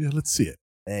 Yeah, let's see it.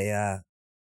 Hey,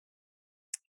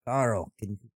 Carl,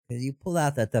 can you pull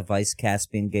out that device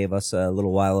Caspian gave us a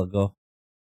little while ago?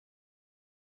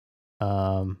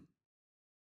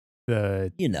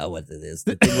 You know what it is.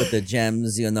 The thing with the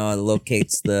gems, it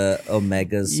locates the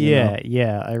omegas.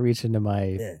 Yeah. I reach into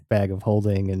my bag of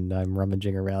holding and I'm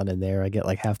rummaging around in there. I get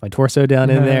like half my torso down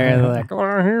in there and like,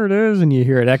 oh, here it is. And you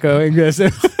hear it echoing,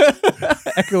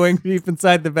 echoing deep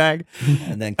inside the bag.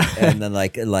 And then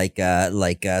like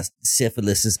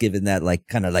syphilis is given that like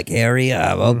kind of like hurry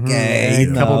up, okay.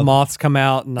 A couple moths come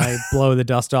out and I blow the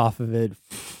dust off of it.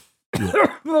 Here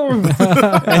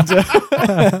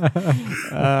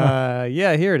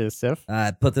it is, Sif.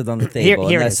 I put it on the table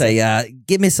Here and I it is. say,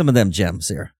 give me some of them gems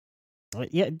here.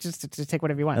 Yeah, just take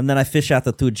whatever you want. And then I fish out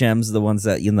the 2 gems, the ones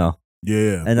that you know.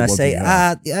 Yeah. And I say,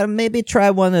 maybe try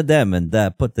one of them and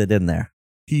put it in there.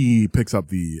 He picks up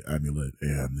the amulet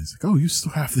and he's like, oh, you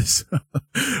still have this.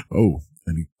 Oh,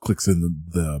 and he clicks in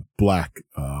the black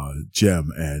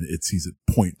gem and it sees it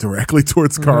point directly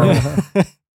towards Carl.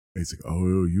 He's like,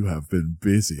 oh, you have been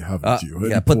busy, haven't you?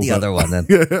 Yeah, put the other one in.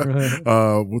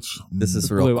 This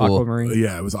is real Blue cool. aquamarine.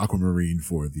 Yeah, it was aquamarine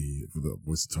for the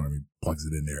Wissatarm. He plugs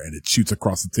it in there and it shoots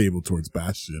across the table towards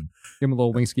Bastion. Give him a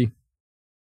little wingsky.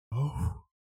 Oh,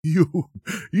 you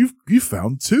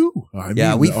found 2.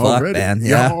 We fucked, already. man.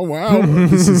 Yeah. Oh wow,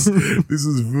 this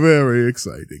is very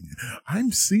exciting.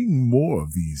 I'm seeing more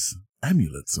of these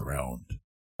amulets around.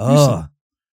 Oh,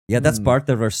 yeah, that's part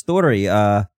of our story.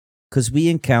 Because we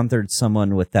encountered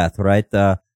someone with that, right?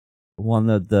 One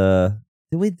of the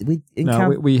we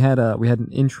encounter? No, we had an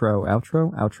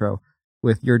outro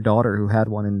with your daughter who had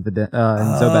one in the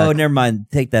oh, never mind.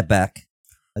 Take that back.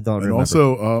 I don't remember.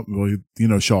 And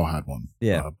also, Shaw had one.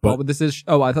 Yeah. but this is.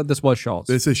 Oh, I thought this was Shaw's.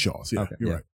 This is Shaw's. Yeah, Okay,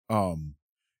 you're right.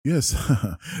 Yes,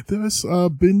 there's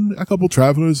been a couple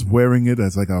travelers wearing it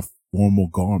as like a formal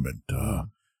garment,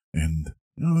 and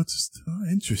it's just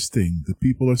interesting that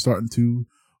people are starting to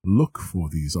look for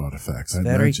these artifacts. I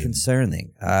Very imagine.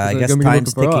 concerning. I They're guess gonna be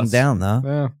time's looking for ticking us. down, huh?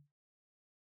 Yeah.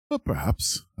 But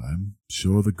perhaps I'm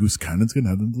sure the Goose Cannons can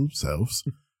handle themselves.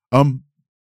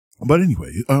 But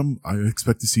anyway, I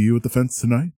expect to see you at the fence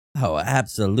tonight. Oh,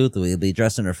 absolutely. We'll be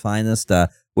dressed in our finest.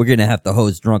 We're going to have to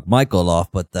hose drunk Michael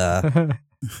off, but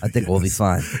I think we'll be Yes.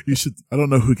 fine. You should. I don't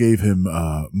know who gave him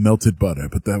melted butter,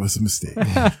 but that was a mistake.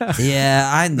 Yeah,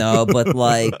 I know, but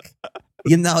like,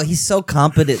 he's so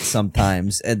competent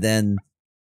sometimes, and then,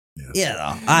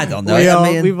 Yes. I don't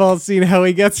know. We've all seen how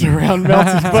he gets around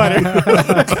melted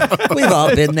butter. We've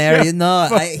all been there, He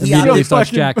Immediately opted, starts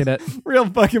jacking it. Real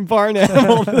fucking barn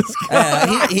animal. This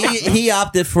guy. he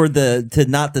opted for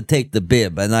not to take the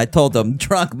bib, and I told him,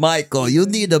 drunk Michael, you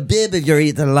need a bib if you're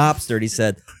eating lobster. And he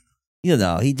said,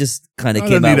 he just kind of I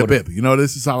came don't out need a with bib.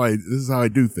 This is how I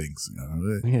do things.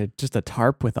 Yeah, just a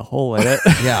tarp with a hole in it.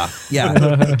 Yeah.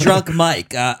 Drunk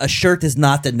Mike, a shirt is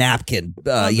not a napkin,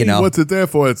 What's it there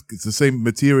for? It's the same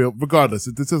material, regardless.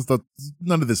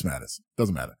 None of this matters.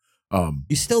 Doesn't matter.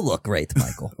 You still look great,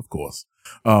 Michael. Of course.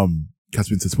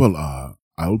 Caspian says, well,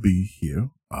 I'll be here.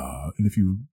 And if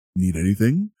you need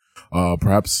anything,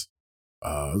 perhaps,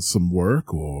 some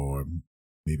work, or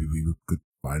maybe we could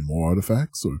find more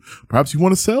artifacts, or perhaps you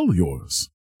want to sell yours.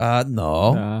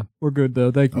 No. We're good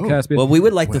though. Thank you, Oh, Caspian. Well, we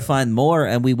would like to Well. find more,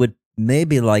 and we would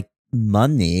maybe like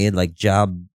money, like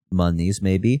job monies,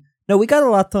 maybe. No, we got a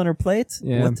lot on our plate.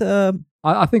 Yeah. What,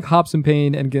 I think Hobbsen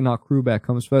Payne and getting our crew back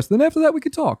comes first. Then after that, we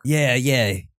could talk.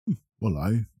 yeah. Well,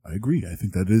 I agree. I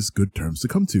think that is good terms to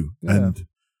come to. Yeah. And,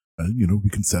 we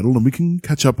can settle and we can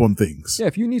catch up on things. Yeah,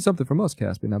 if you need something from us,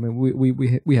 Caspian, I mean,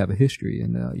 we have a history,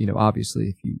 and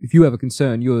obviously, if you have a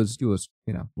concern, yours, Well,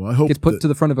 I hope gets put that- to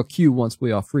the front of a queue once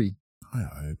we are free.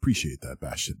 I appreciate that,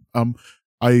 Bastion.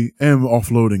 I am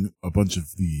offloading a bunch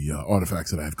of the artifacts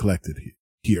that I have collected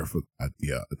here at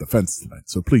the fence tonight.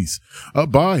 So please,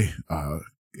 buy.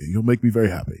 You'll make me very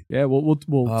happy. Yeah, we'll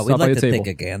stop We'd by like your to table. take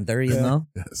a gander,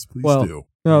 Yes, please Well, do.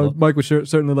 No, Mike would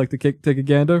certainly like to take a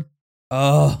gander.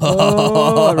 Oh,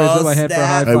 I raised up my hand for a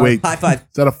high snap. Hey, wait. High five.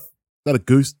 Is that a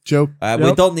goose joke? We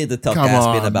Yep. don't need to tell Come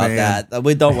Caspian on, about man. that.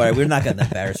 We don't worry. We're not going to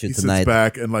embarrass you He tonight. sits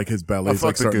back and like his belly's Oh,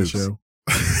 like fuck the starting to show.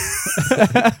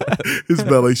 His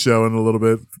belly's showing a little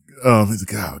bit. He's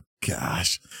like, oh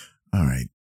gosh. All right.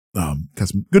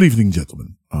 Caspian, good evening,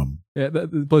 gentlemen. Yeah,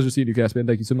 pleasure seeing you, Caspian.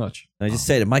 Thank you so much. I just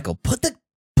say to Michael, put the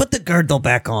girdle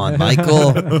back on,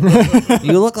 Michael.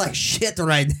 You look like shit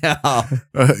right now.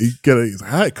 He's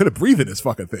like, I couldn't breathe in this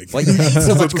fucking thing. Well, you ate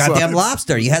so much That's goddamn the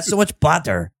lobster. You had so much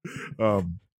butter. size.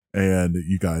 And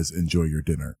you guys enjoy your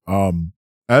dinner.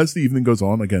 As the evening goes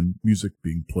on, again, music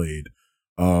being played.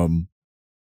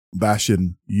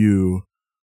 Bastion, you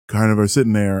kind of are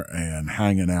sitting there and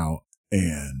hanging out,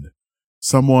 and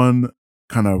someone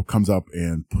kind of comes up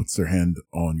and puts their hand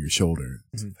on your shoulder.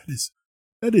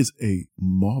 That is a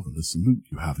marvelous loot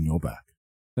you have in your back.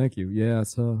 Thank you. Yeah,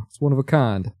 it's one of a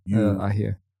kind. I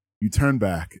hear. You turn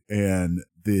back, and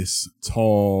this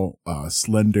tall,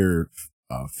 slender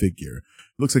figure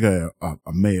looks like a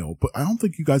male, but I don't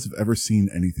think you guys have ever seen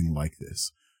anything like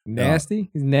this. Nasty?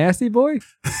 He's nasty, boy?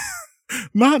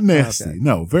 Not nasty, Okay.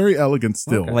 no, very elegant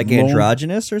still. Okay. Like Long-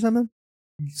 androgynous or something?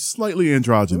 Slightly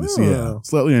androgynous, Oh. yeah.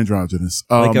 Slightly androgynous.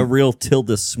 Like a real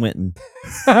Tilda Swinton.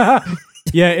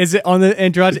 Yeah, is it on the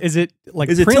androgynous? Is it like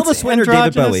Is it Prince Tilda Swinton or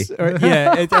David androgynous? Or,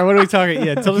 yeah, or what are we talking?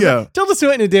 Yeah, Yeah. Tilda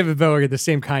Swinton and David Bowie are the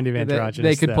same kind of They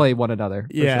androgynous. could though. play one another.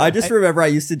 for Yeah. sure. I just remember I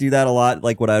used to do that a lot,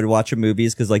 like when I would watch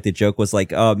movies, because like the joke was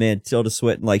like, "Oh man, Tilda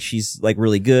Swinton, like she's like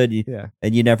really good, Yeah.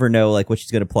 and you never know like what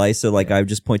she's gonna play." So like I would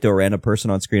just point to a random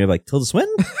person on screen, of like Tilda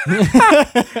Swinton.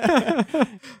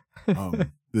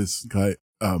 This guy,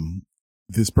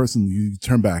 this person, you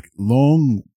turn back,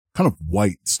 long, kind of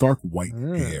white, stark white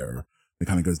hair that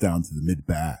kind of goes down to the mid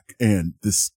back, and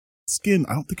this skin,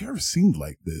 I don't think I've ever seen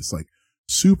like this, like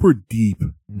super deep,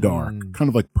 dark, kind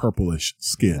of like purplish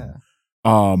skin.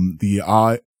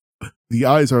 The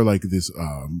eyes are like this,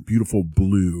 beautiful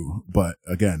blue, but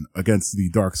again, against the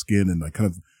dark skin, and like kind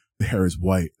of the hair is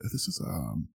white. This is,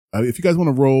 if you guys want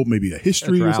to roll maybe a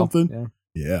history or Drow. something. Yeah.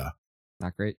 Yeah.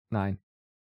 Not great. 9.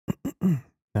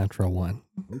 Natural one.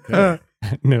 Okay.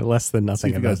 No less than See nothing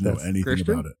if you about guys know this. anything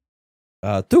Christian?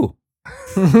 about it. 2.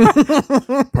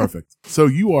 Perfect. So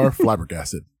you are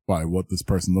flabbergasted by what this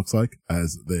person looks like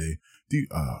as they do.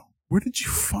 Where did you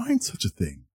find such a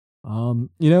thing?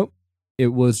 It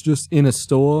was just in a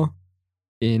store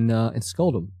in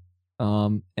Skuldum.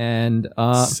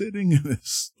 Sitting in a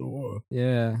store.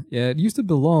 Yeah, it used to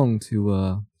belong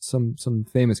to some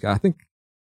famous guy. I think,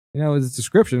 his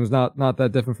description was not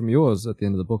that different from yours at the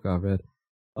end of the book I read.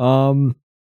 And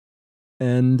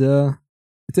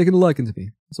it's taken a liking to me.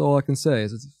 That's all I can say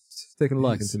is it's taken a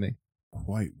liking to me.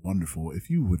 Quite wonderful. If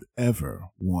you would ever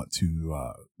want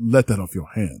to let that off your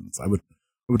hands, I would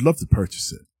love to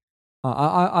purchase it.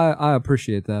 I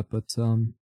appreciate that, but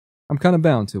I'm kind of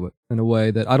bound to it in a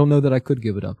way that I don't know that I could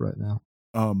give it up right now.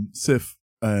 Sif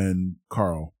and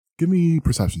Carl, give me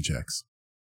perception checks.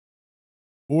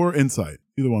 Or insight.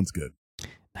 Either one's good.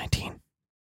 19.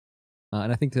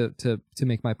 And I think to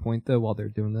make my point though, while they're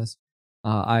doing this,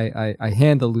 I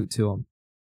hand the loot to him.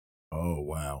 Oh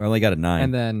wow! I only got a 9.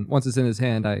 And then once it's in his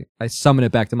hand, I summon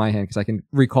it back to my hand because I can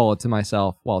recall it to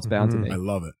myself while it's bound to me. I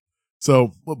love it.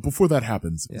 So before that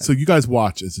happens, so you guys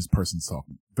watch as this person's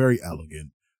talking. Very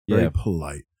elegant, very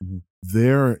polite. Mm-hmm.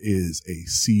 There is a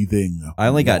seething. I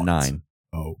only got want. 9.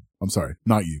 Oh, I'm sorry,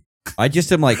 not you. I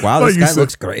just am like, wow, this guy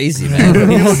looks crazy, man.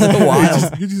 He looks so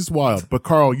wild. You're just wild. But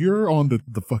Carl, you're on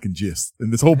the fucking gist in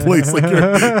this whole place.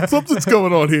 Like something's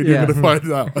going on here. And you're gonna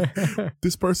find out.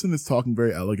 This person is talking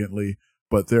very elegantly,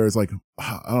 but there's like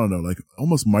I don't know, like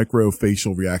almost micro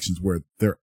facial reactions where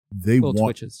they little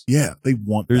want twitches. Yeah, they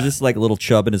want. There's just like a little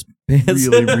chub in his pants.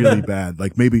 Really bad.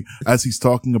 Like maybe as he's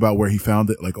talking about where he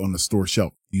found it, like on the store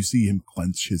shelf, you see him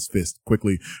clench his fist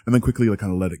quickly and then quickly like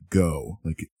kind of let it go.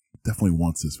 Like definitely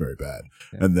wants this very bad.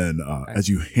 Yeah. And then as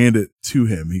you hand it to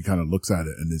him, he kind of looks at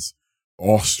it and is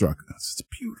awestruck. It's a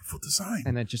beautiful design.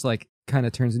 And it just like kind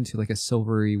of turns into like a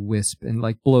silvery wisp and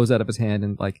like blows out of his hand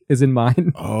and like is in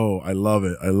mine. Oh, I love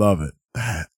it. I love it.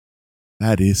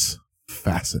 That is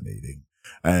fascinating.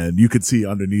 And you could see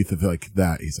underneath of like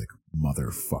that, he's like,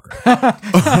 motherfucker.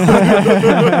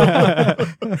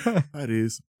 That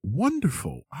is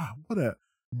wonderful.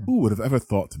 Who would have ever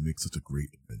thought to make such a great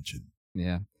invention?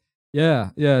 Yeah.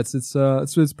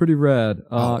 It's pretty rad.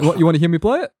 You want to hear me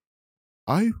play it?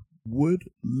 I would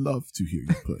love to hear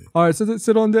you play it. All right, so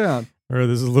sit on down. All right,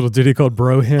 there's a little ditty called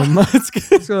Bro Hymn.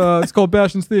 It's called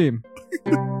Bastion's Theme.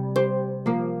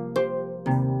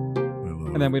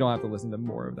 And then we don't have to listen to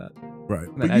more of that. Right.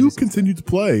 But you continue to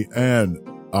play, and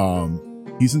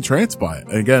he's entranced by it.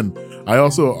 And again, I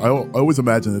always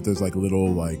imagine that there's like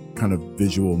little like kind of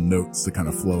visual notes that kind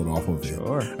of float off of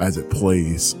it as it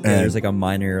plays. And there's like a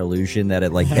minor illusion that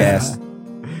it like casts.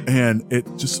 And it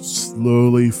just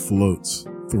slowly floats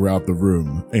throughout the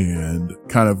room and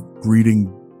kind of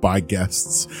greeting by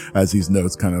guests as these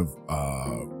notes kind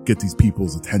of get these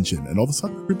people's attention. And all of a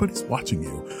sudden, everybody's watching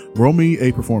you. Roll me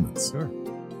a performance. Sure.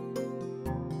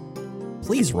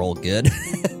 Please roll good.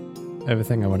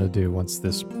 Everything I want to do once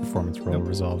this performance roll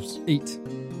resolves. 8.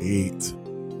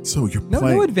 So you're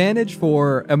playing. No advantage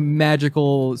for a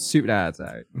magical suit.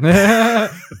 Sorry. I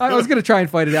was gonna try and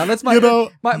fight it out. That's my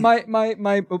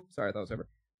my. Oh, sorry, that was over.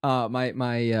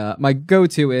 My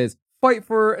go-to is fight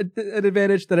for an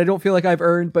advantage that I don't feel like I've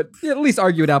earned, but at least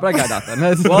argue it out. But I got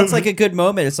nothing. Well, it's like a good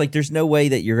moment. It's like there's no way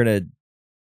that you're gonna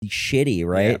be shitty,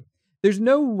 right? Yeah. There's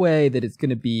no way that it's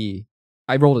gonna be.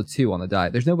 I rolled a 2 on the die.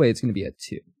 There's no way it's going to be a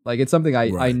 2. Like it's something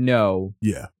I know.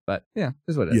 Yeah. But yeah,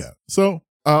 this is what it is. Yeah. So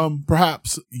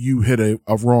perhaps you hit a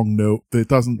wrong note that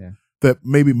doesn't that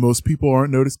maybe most people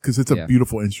aren't noticed because it's a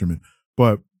beautiful instrument,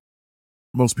 but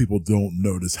most people don't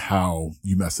notice how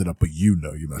you mess it up, but you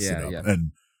know you mess it up. Yeah.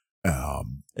 And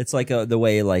it's like the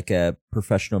way like a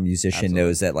professional musician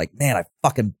knows that like, man, I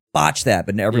fucking botched that,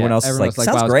 but everyone else is like,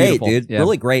 sounds wow, great, dude. Yeah.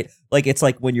 Really great. Like it's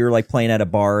like when you're like playing at a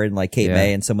bar in like Cape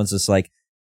May and someone's just like,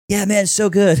 yeah, man, so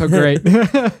good. So great.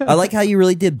 I like how you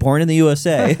really did Born in the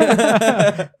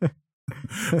USA.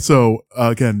 So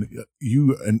again,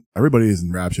 you and everybody is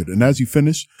enraptured. And as you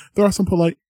finish, there are some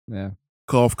polite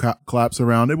golf claps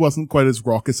around. It wasn't quite as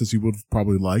raucous as you would have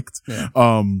probably liked. Yeah.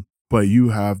 But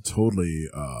you have totally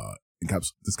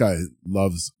this guy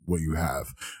loves what you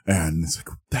have. And it's like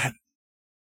that.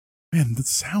 Man, the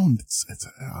sound, it's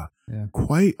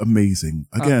quite amazing.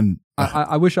 Again,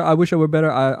 I wish I were better.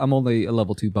 I'm only a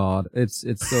level 2 bard. It's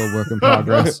still a work in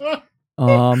progress.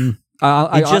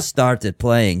 He just started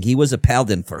playing. He was a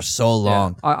paladin for so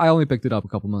long. Yeah, I only picked it up a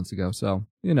couple months ago, so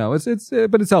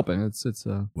but it's helping. It's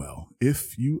well,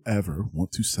 if you ever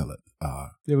want to sell it,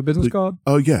 you have a business card?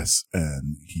 Oh yes,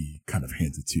 and he kind of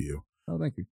hands it to you. Oh,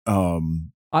 thank you.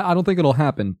 I don't think it'll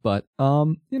happen, but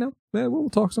we'll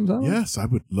talk sometime. Yes, I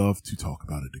would love to talk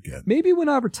about it again. Maybe when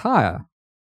I retire,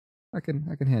 I can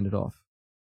hand it off.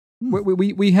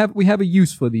 We have a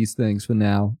use for these things for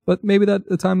now, but maybe that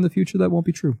the time in the future that won't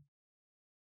be true.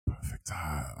 Perfect.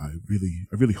 I really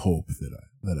hope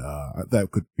that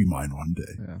could be mine one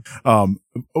day. Yeah.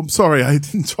 I'm sorry I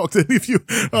didn't talk to any of you.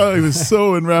 I was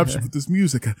so enraptured with this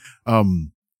music.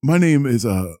 My name is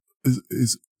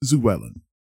Zuellen.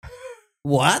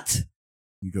 What?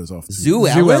 He goes off to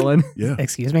Zuellen? Yeah.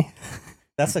 Excuse me.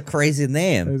 That's a crazy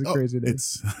name. That was a crazy name.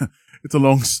 It's a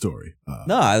long story.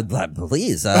 No,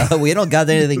 please. We don't got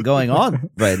anything going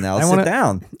on right now. Sit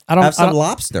down. Have some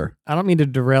lobster. I don't mean to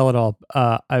derail it all.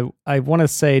 I want to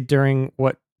say during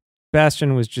what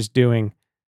Bastion was just doing,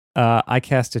 I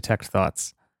cast detect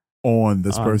thoughts on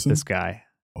this person, this guy.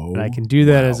 Oh, and I can do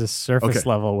that as a surface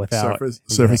level without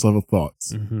surface level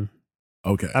thoughts. Mm-hmm.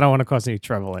 Okay. I don't want to cause any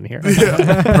trouble in here.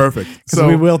 Yeah, perfect. So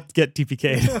we will get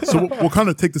TPK'd. So we'll kind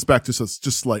of take this back just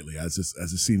slightly as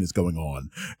the scene is going on,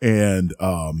 and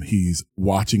he's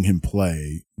watching him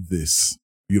play this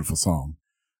beautiful song,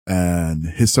 and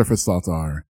his surface thoughts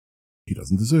are, he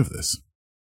doesn't deserve this.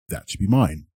 That should be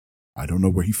mine. I don't know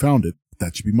where he found it.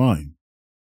 That should be mine.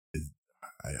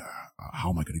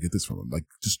 How am I going to get this from him? Like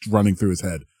just running through his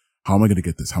head. How am I going to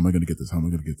get this? How am I going to get this? How am I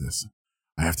going to get this?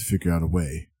 I have to figure out a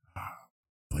way.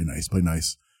 Play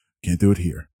nice. Can't do it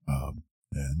here.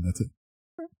 And that's it.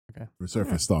 Okay. For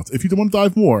surface thoughts. If you don't want to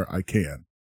dive more, I can.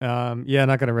 Yeah,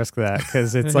 not going to risk that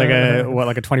because it's like a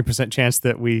 20% chance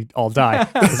that we all die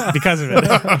because of it.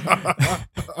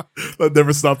 That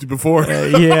never stopped you before.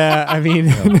 Yeah, I mean,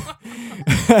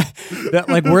 that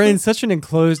like we're in such an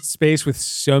enclosed space with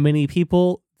so many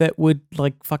people that would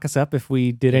like fuck us up if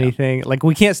we did anything. Like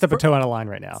we can't step a toe on a line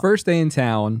right now. First day in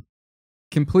town,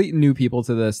 complete new people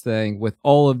to this thing with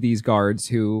all of these guards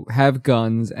who have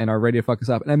guns and are ready to fuck us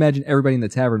up. And I imagine everybody in the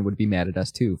tavern would be mad at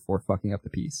us too for fucking up the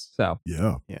piece. So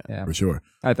yeah, for sure.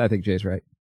 I think Jay's right.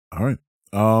 All right.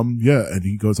 Yeah, and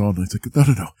he goes on and he's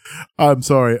like, no. I'm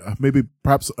sorry. Maybe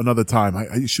perhaps another time.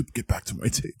 I should get back to my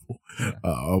table. Yeah.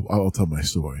 I'll tell my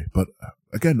story. But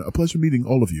again, a pleasure meeting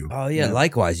all of you. Oh yeah,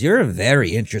 likewise. You're a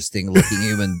very interesting looking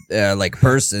human, like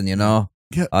person. You know.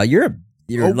 Yeah.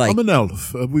 You're like I'm an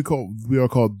elf. We are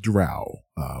called drow.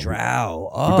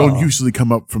 Drow. We don't usually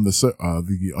come up from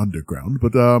the underground,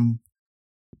 but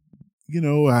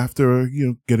after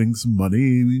getting some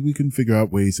money, we can figure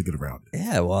out ways to get around it.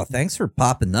 Yeah. Well, thanks for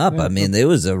popping up. I mean, it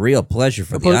was a real pleasure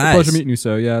for the eyes. Pleasure meeting you.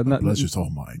 So yeah, pleasure's all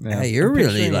mine. Yeah, you're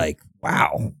really like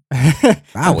wow.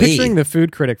 I'm picturing the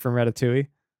food critic from Ratatouille.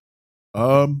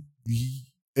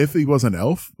 If he was an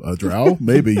elf, a drow,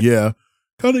 maybe, yeah,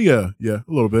 kind of, yeah, a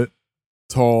little bit.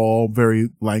 Tall, very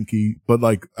lanky, but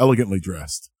like elegantly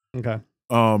dressed. Okay.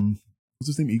 What's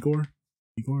his name? Igor?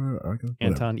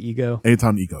 Anton Ego.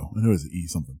 Anton Ego. I know it's E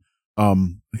something.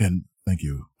 Again, thank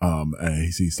you.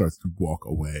 And he starts to walk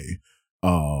away.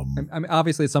 I mean,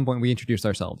 obviously, at some point we introduced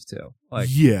ourselves too. Like,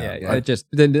 yeah. I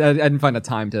didn't find a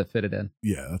time to fit it in.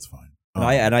 Yeah, that's fine.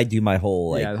 And I do my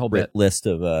whole the whole bit list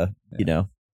of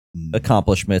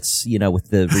accomplishments, with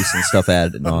the recent stuff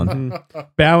added on.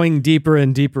 Bowing deeper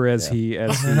and deeper as he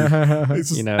at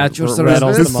your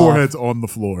rattles his them forehead's on the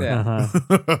floor. Yeah.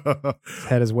 His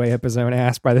head is way up his own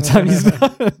ass by the time he's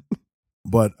done.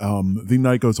 But the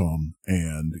night goes on,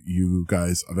 and you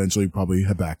guys eventually probably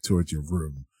head back towards your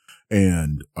room.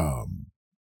 And I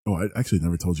actually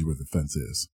never told you where the fence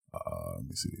is. Let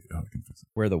me see how I can fix it.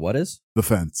 Where the what is? The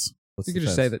fence. You could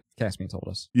just say that Caspian told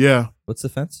us. Yeah. What's the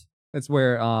fence? That's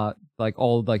where all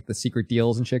like the secret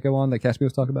deals and shit go on that Caspian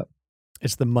was talking about.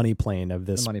 It's the money plane of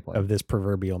this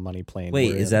proverbial money plane.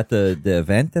 Wait, is that the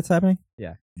event that's happening?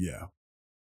 Yeah. Yeah.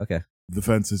 Okay. The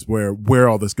fence is where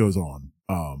all this goes on.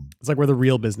 It's like where the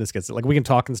real business gets it. Like we can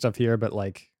talk and stuff here, but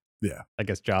like, yeah, I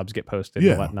guess jobs get posted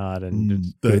and whatnot, and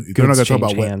they're not going to talk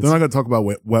about they're not going to talk about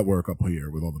wet work up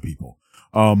here with all the people.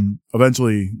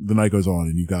 Eventually the night goes on,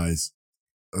 and you guys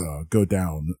go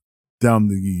down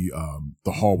the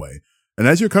hallway, and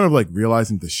as you're kind of like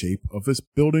realizing the shape of this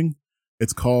building,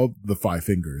 it's called the Five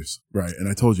Fingers, right? And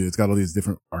I told you it's got all these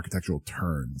different architectural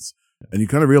turns. And you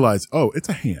kind of realize, oh, it's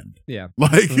a hand. Yeah.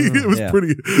 Like, it was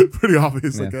pretty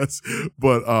obvious, Yeah. I guess.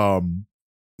 But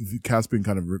Caspian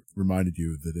kind of reminded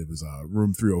you that it was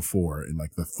room 304 in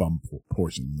like the thumb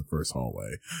portion in the first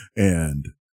hallway.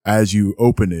 And as you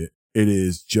open it, it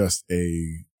is just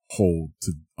a hole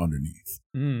to underneath.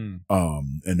 And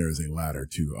there's a ladder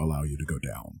to allow you to go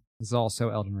down. It's also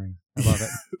Elden Ring. I love it.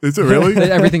 Is it really?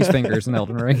 Everything's fingers in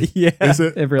Elden Ring. Yeah. Is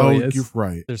it? It really is. You're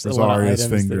right. There's a lot of Rosaria's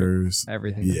items fingers.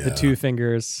 Everything. Yeah. The two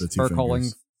fingers. The two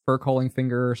fingers. Fur calling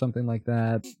finger or something like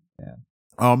that. Yeah.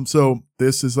 So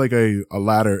this is like a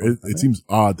ladder. It seems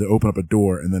odd to open up a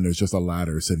door and then there's just a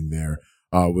ladder sitting there,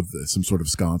 with some sort of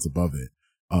sconce above it.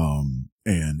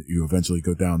 And you eventually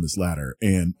go down this ladder,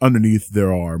 and underneath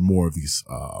there are more of these,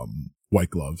 white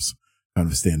gloves kind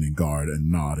of standing guard and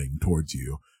nodding towards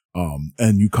you.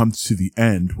 And you come to the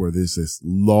end where there's this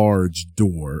large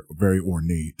door, very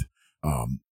ornate,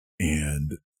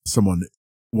 and someone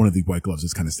one of the white gloves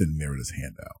is kind of sitting there with his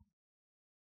hand out.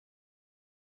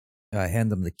 I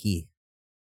hand him the key.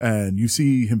 And you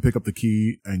see him pick up the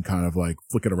key and kind of like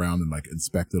flick it around and like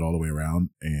inspect it all the way around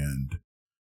and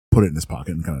put it in his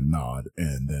pocket and kind of nod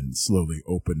and then slowly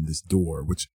open this door,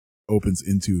 which opens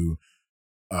into,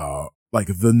 like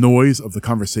the noise of the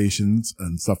conversations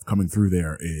and stuff coming through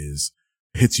there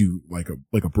hits you like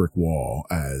a brick wall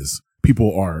as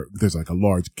there's like a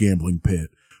large gambling pit.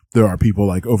 There are people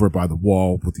like over by the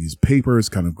wall with these papers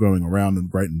kind of going around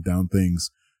and writing down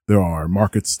things. There are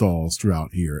market stalls throughout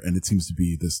here, and it seems to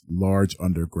be this large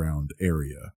underground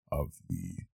area of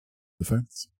the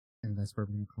fence. And that's what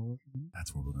we're going to call it?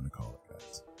 That's what we're going to call it,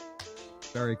 guys.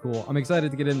 Very cool. I'm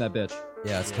excited to get in that bitch.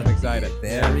 Yeah, it's I'm excited.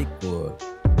 Very cool.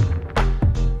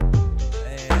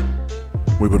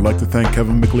 We would like to thank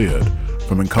Kevin McLeod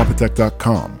from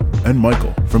Incompetech.com and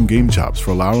Michael from Game Chops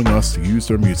for allowing us to use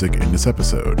their music in this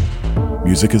episode.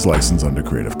 Music is licensed under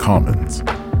Creative Commons.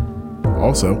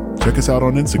 Also, check us out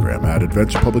on Instagram at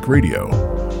Adventure Public Radio.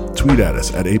 Tweet at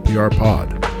us at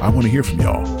APRPod. I want to hear from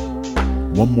y'all.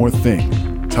 One more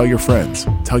thing. Tell your friends,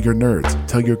 tell your nerds,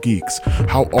 tell your geeks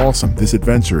how awesome this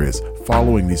adventure is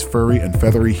following these furry and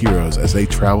feathery heroes as they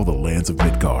travel the lands of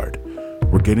Midgard.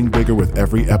 We're getting bigger with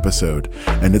every episode,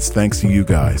 and it's thanks to you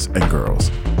guys and girls.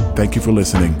 Thank you for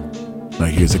listening. Now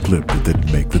here's a clip that didn't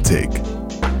make the take.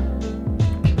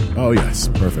 Oh yes,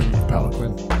 perfect.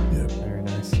 Paladin. Yeah. Very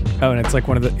nice. Oh, and it's like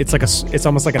it's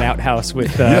almost like an outhouse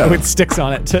with sticks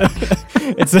on it.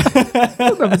 It's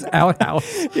It's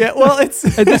outhouse. Yeah, well,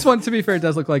 And this one, to be fair,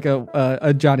 does look like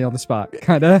a Johnny on the spot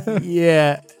kind of.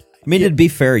 Yeah. I mean, to be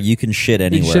fair, you can shit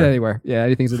anywhere. You can shit anywhere. Yeah,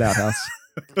 anything's an outhouse.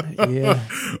 Yeah.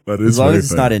 That is As long very as it's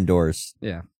fair. not indoors.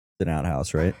 Yeah. It's an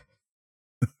outhouse, right?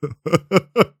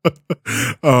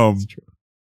 um, It's true.